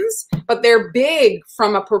ones, but they're big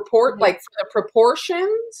from a like for the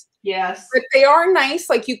proportions. Yes. But they are nice.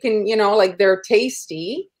 Like you can, like they're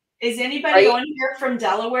tasty. Is anybody on here from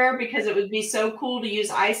Delaware? Because it would be so cool to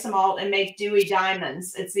use isomalt and make dewy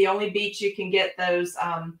diamonds. It's the only beach you can get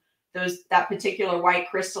that particular white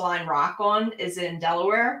crystalline rock on is in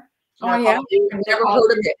Delaware. Oh yeah, I've never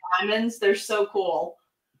heard of it. Diamonds, they're so cool.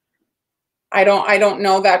 I don't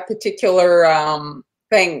know that particular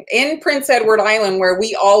thing. In Prince Edward Island, where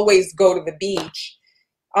we always go to the beach,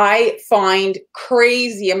 I find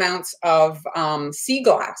crazy amounts of sea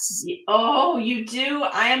glass. Oh, you do?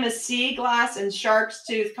 I am a sea glass and shark's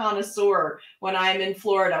tooth connoisseur when I'm in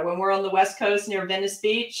Florida. When we're on the West Coast near Venice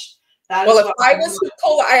Beach. I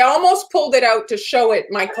almost pulled it out to show it,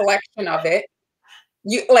 my collection of it.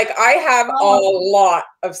 I have a lot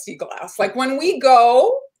of sea glass. Like when we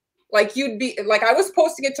go, like you'd be like, I was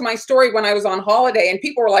posting it to my story when I was on holiday, and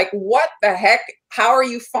people were like, what the heck? How are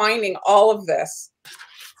you finding all of this?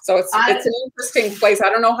 So it's an interesting place. I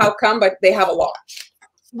don't know how come, but they have a lot.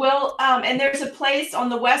 Well, and there's a place on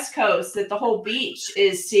the West Coast that the whole beach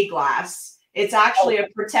is sea glass. It's actually a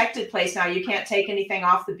protected place now. You can't take anything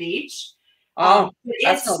off the beach.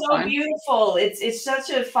 It's so beautiful. It's such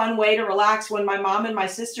a fun way to relax. When my mom and my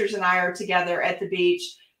sisters and I are together at the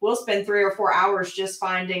beach, we'll spend 3 or 4 hours just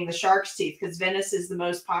finding the shark's teeth, because Venice is the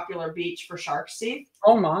most popular beach for shark's teeth.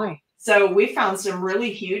 Oh my. So we found some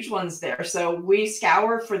really huge ones there. So we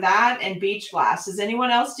scour for that and beach glass. Does anyone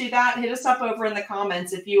else do that? Hit us up over in the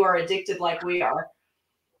comments if you are addicted like we are.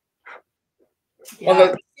 Yeah. Well,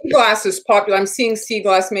 the sea glass is popular. I'm seeing sea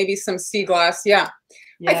glass, maybe some sea glass. Yeah.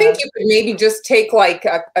 I think you could maybe just take like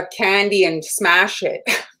a candy and smash it.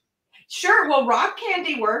 Sure. Well, rock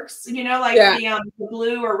candy works, you know, like the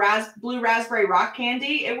blue or blue raspberry rock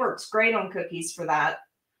candy. It works great on cookies for that.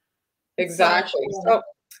 Exactly.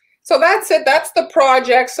 So that's it. That's the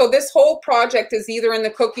project. So this whole project is either in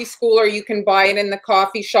the cookie school or you can buy it in the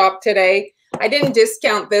coffee shop today. I didn't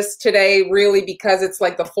discount this today really because it's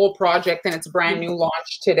like the full project and it's brand new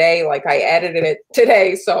launch today. Like I edited it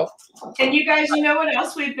today. So. And you guys, you know what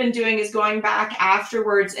else we've been doing is going back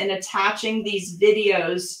afterwards and attaching these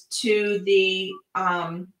videos to the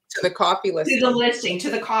coffee listing. To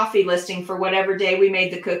the coffee listing for whatever day we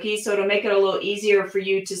made the cookies. So it'll make it a little easier for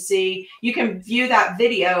you to see. You can view that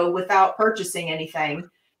video without purchasing anything.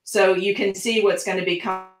 So you can see what's going to be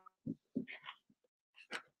coming.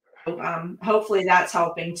 Hopefully that's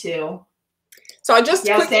helping too. So I just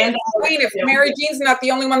quickly explain if Mary Jean's not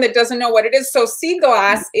the only one that doesn't know what it is. So sea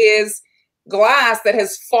glass is glass that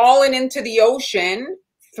has fallen into the ocean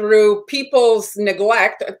through people's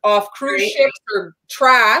neglect off cruise ships or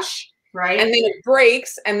trash. Right. And then it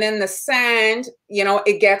breaks, and then the sand, you know,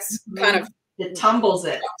 it gets kind of tumbles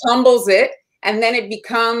it, and then it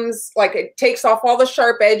becomes like, it takes off all the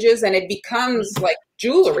sharp edges and it becomes like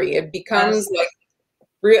jewelry. It becomes like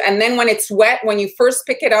real. And then when it's wet, when you first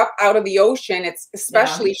pick it up out of the ocean, it's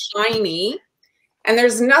especially shiny. And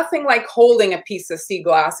there's nothing like holding a piece of sea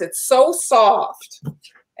glass. It's so soft. And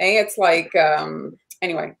it's like,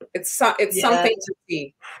 anyway, it's something to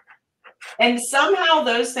see. And somehow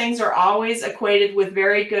those things are always equated with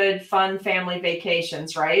very good, fun family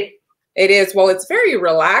vacations, right? It is. Well, it's very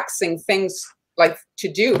relaxing things like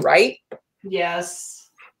to do, right? Yes.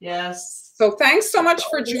 Yes. So thanks so much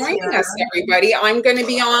for joining us, everybody. I'm going to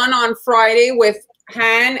be on Friday with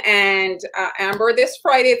Han and Amber. This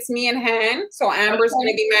Friday, it's me and Han. So Amber's going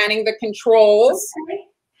to be manning the controls.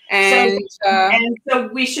 And so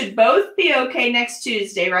we should both be okay next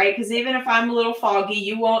Tuesday, right? Because even if I'm a little foggy,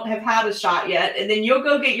 you won't have had a shot yet. And then you'll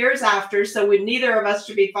go get yours after. So neither of us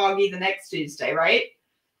should be foggy the next Tuesday, right?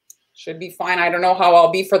 Should be fine. I don't know how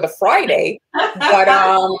I'll be for the Friday, but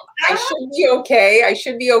I should be okay. I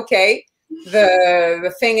should be okay.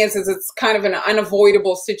 The thing is it's kind of an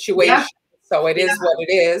unavoidable situation. Yeah. So it is what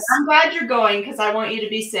it is. I'm glad you're going because I want you to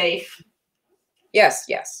be safe. Yes.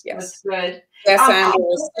 That's good. Yes, and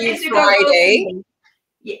we'll see you Friday.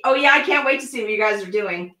 Oh, yeah, I can't wait to see what you guys are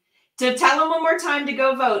doing. To tell them one more time to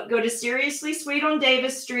go vote, go to Seriously Sweet on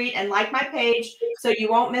Davis Street and like my page so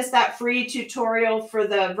you won't miss that free tutorial for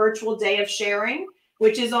the virtual day of sharing,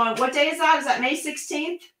 which is on, what day is that? Is that May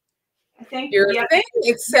 16th? I think.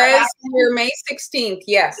 It says here May 16th,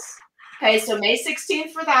 yes. Okay, so May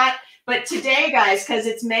 16th for that. But today, guys, because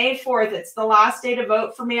it's May 4th, it's the last day to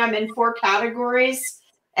vote for me. I'm in 4 categories.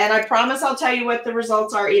 And I promise I'll tell you what the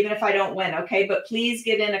results are, even if I don't win, okay? But please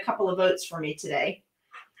get in a couple of votes for me today.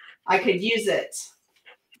 I could use it.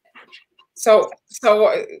 So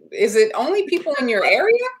is it only people in your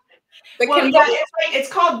area that can vote? It's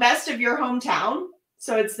called Best of Your Hometown.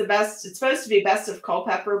 So it's the best. It's supposed to be Best of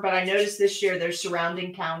Culpeper, but I noticed this year there's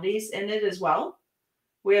surrounding counties in it as well.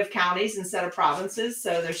 We have counties instead of provinces,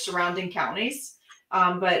 so there's surrounding counties.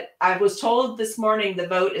 But I was told this morning the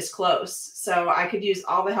vote is close, so I could use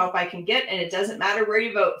all the help I can get, and it doesn't matter where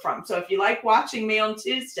you vote from. So if you like watching me on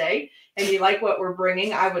Tuesday and you like what we're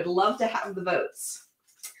bringing, I would love to have the votes.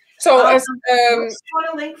 So what do you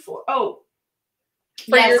want a link for?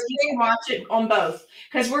 Yes, you can watch it on both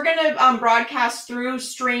because we're going to broadcast through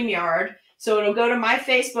StreamYard. So it'll go to my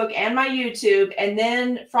Facebook and my YouTube, and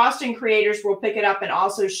then Frosting Creators will pick it up and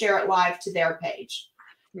also share it live to their page.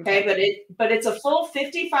 Okay, but it's a full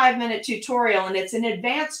 55-minute tutorial, and it's an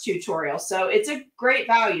advanced tutorial. So it's a great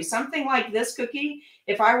value. Something like this cookie,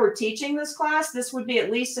 if I were teaching this class, this would be at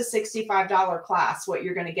least a $65 class, what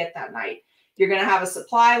you're going to get that night. You're going to have a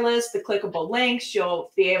supply list, the clickable links.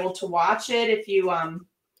 You'll be able to watch it if you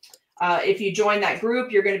If you join that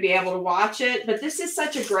group, you're going to be able to watch it. But this is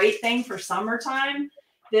such a great thing for summertime.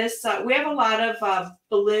 This we have a lot of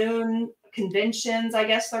balloon conventions, I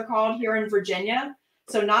guess they're called, here in Virginia.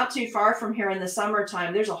 So not too far from here in the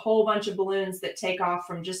summertime, there's a whole bunch of balloons that take off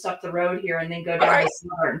from just up the road here and then go down to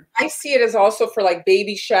Southern. I see it as also for like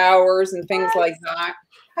baby showers and things like that.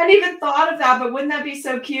 I hadn't even thought of that, but wouldn't that be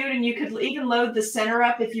so cute? And you could even load the center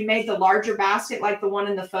up if you made the larger basket like the one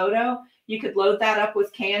in the photo. You could load that up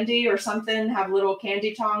with candy or something, have little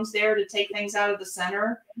candy tongs there to take things out of the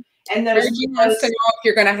center. And those wants to know if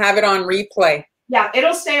you're going to have it on replay. Yeah,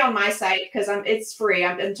 it'll stay on my site because it's free.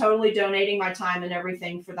 I'm totally donating my time and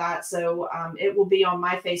everything for that. So it will be on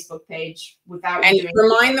my Facebook page without and you doing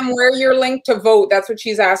remind them where your link to vote. That's what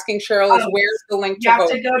she's asking, Cheryl, is where's the link to vote? You have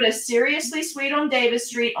to go to Seriously Sweet on Davis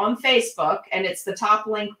Street on Facebook, and it's the top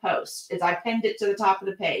link post. I pinned it to the top of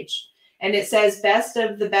the page. And it says best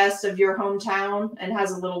of the best of your hometown and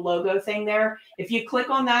has a little logo thing there. If you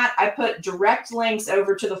click on that, I put direct links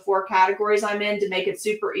over to the 4 categories I'm in to make it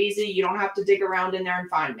super easy. You don't have to dig around in there and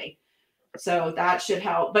find me. So that should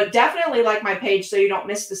help. But definitely like my page so you don't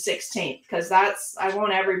miss the 16th, because I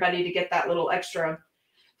want everybody to get that little extra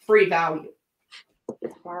free value.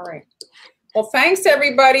 All right. Well, thanks,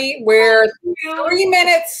 everybody. We're 3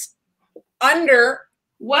 minutes under.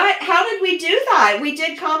 What? How did we do that? We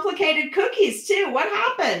did complicated cookies too. What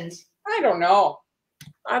happened? I don't know.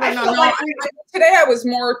 I don't know. Like today I was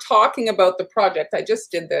more talking about the project. I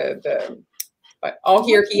just did but I'll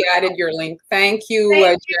hear he added your link. Thank you,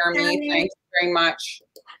 Jeremy. Thank you very much.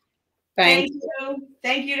 Thank you.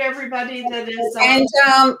 Thank you to everybody that is. And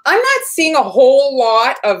I'm not seeing a whole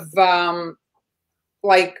lot of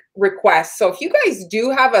like requests. So if you guys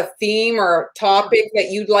do have a theme or a topic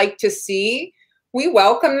that you'd like to see, we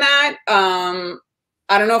welcome that.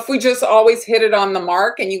 I don't know if we just always hit it on the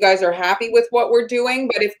mark and you guys are happy with what we're doing,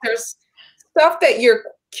 but if there's stuff that you're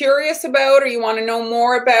curious about or you want to know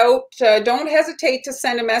more about, don't hesitate to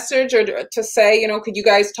send a message or to say, could you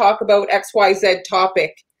guys talk about XYZ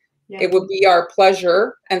topic? Yeah. It would be our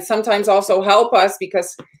pleasure, and sometimes also help us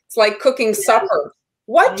because it's like cooking supper.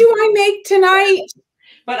 What do I make tonight?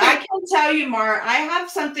 But I can tell you, Mar, I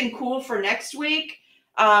have something cool for next week.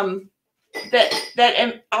 Well,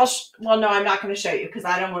 no, I'm not going to show you because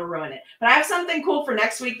I don't want to ruin it. But I have something cool for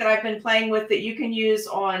next week that I've been playing with that you can use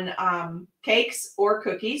on cakes or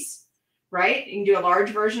cookies, right? You can do a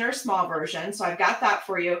large version or a small version. So I've got that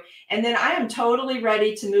for you. And then I am totally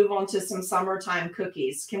ready to move on to some summertime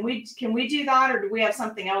cookies. Can we do that, or do we have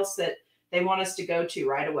something else that they want us to go to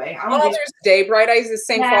right away? Father's Day, Bright Eyes is the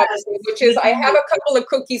same Father's Day, which is I have a couple of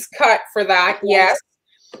cookies cut for that. Yes.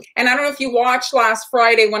 And I don't know if you watched last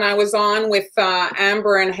Friday when I was on with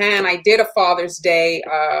Amber and Han, I did a Father's Day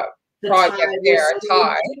project there, a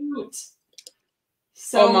tie.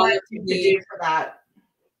 So much to do for that.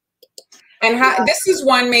 And this is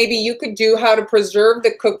one maybe you could do, how to preserve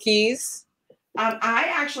the cookies. I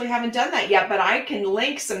actually haven't done that yet, but I can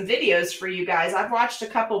link some videos for you guys. I've watched a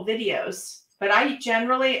couple videos, but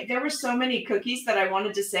there were so many cookies that I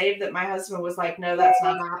wanted to save that my husband was like, no, that's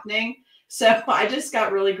not happening. So I just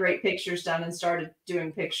got really great pictures done and started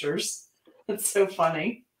doing pictures. That's so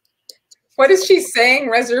funny. What is she saying?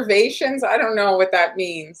 Reservations? I don't know what that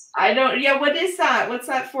means. Yeah, what is that? What's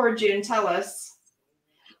that for, June? Tell us.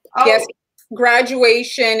 Oh. Yes,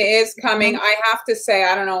 graduation is coming. I have to say,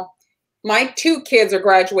 I don't know. My 2 kids are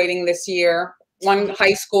graduating this year, one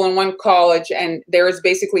high school and one college, and there is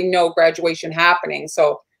basically no graduation happening.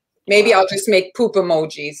 So maybe I'll just make poop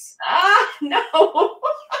emojis. No.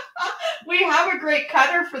 We have a great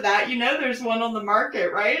cutter for that. There's one on the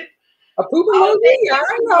market, right? A poop emoji?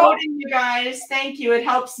 I know. You guys, thank you. It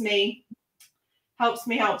helps me. Helps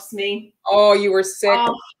me. Oh, you were sick.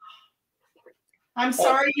 I'm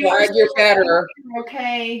sorry. Glad you're better.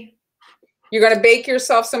 Okay. You're gonna bake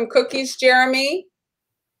yourself some cookies, Jeremy?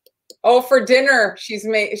 Oh, for dinner. She's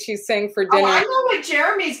saying for dinner. Oh, I know what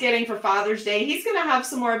Jeremy's getting for Father's Day. He's gonna have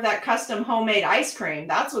some more of that custom homemade ice cream.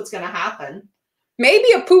 That's what's gonna happen.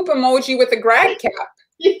 Maybe a poop emoji with a grad cap.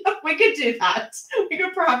 Yeah, we could do that. We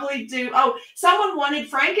could probably do. Oh, someone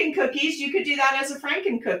wanted Franken cookies. You could do that as a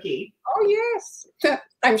Franken cookie. Oh yes.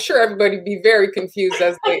 I'm sure everybody would be very confused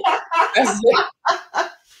as they.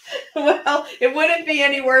 Well, it wouldn't be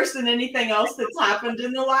any worse than anything else that's happened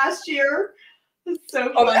in the last year. It's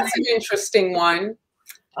so funny. Oh, that's an interesting one.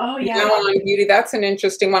 Oh yeah. Now on beauty, that's an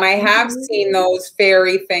interesting one. I have seen those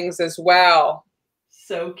fairy things as well.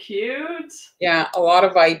 So cute. Yeah, a lot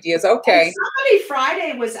of ideas. Okay. And somebody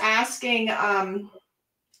Friday was asking,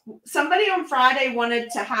 somebody on Friday wanted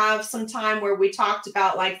to have some time where we talked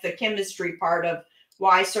about like the chemistry part of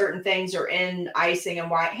why certain things are in icing and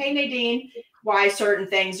why, hey Nadine, why certain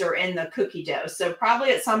things are in the cookie dough. So probably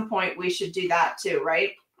at some point we should do that too,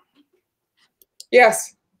 right?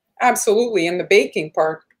 Yes, absolutely. In the baking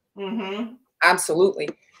part. Mm-hmm. Absolutely.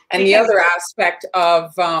 And the other aspect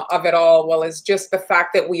of it all, well, is just the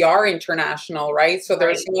fact that we are international, right? So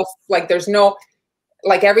there's no,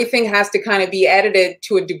 like everything has to kind of be edited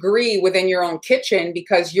to a degree within your own kitchen,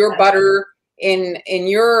 because your butter in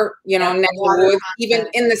your, you know, neck of the woods, even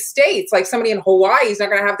in the States, like somebody in Hawaii is not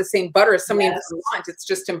going to have the same butter as somebody in Vermont. It's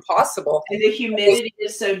just impossible. And the humidity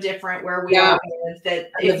is so different where we are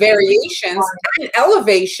that the variations and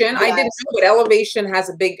elevation. I didn't know, but elevation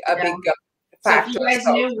has a big factor. So if you guys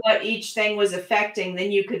knew what each thing was affecting,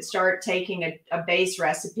 then you could start taking a base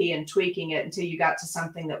recipe and tweaking it until you got to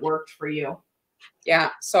something that worked for you.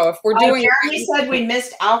 Yeah. So if we're doing, Jeremy said we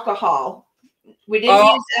missed alcohol. We didn't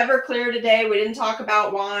use Everclear today. We didn't talk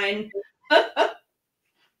about wine.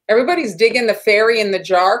 Everybody's digging the fairy in the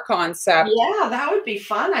jar concept. Yeah, that would be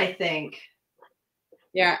fun, I think.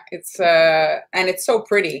 Yeah, it's and it's so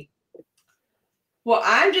pretty. Well,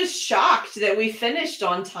 I'm just shocked that we finished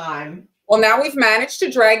on time. Well, now we've managed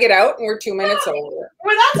to drag it out and we're 2 minutes over.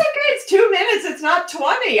 Well, that's okay. It's 2 minutes. It's not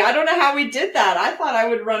 20. I don't know how we did that. I thought I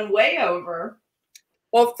would run way over.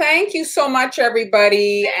 Well, thank you so much,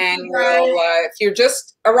 everybody. And we'll, if you're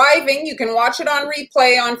just arriving, you can watch it on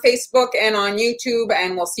replay on Facebook and on YouTube.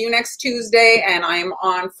 And we'll see you next Tuesday. And I'm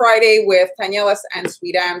on Friday with Tanielis and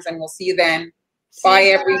Sweet Ams. And we'll see you then. Bye,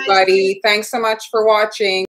 everybody. Thanks so much for watching.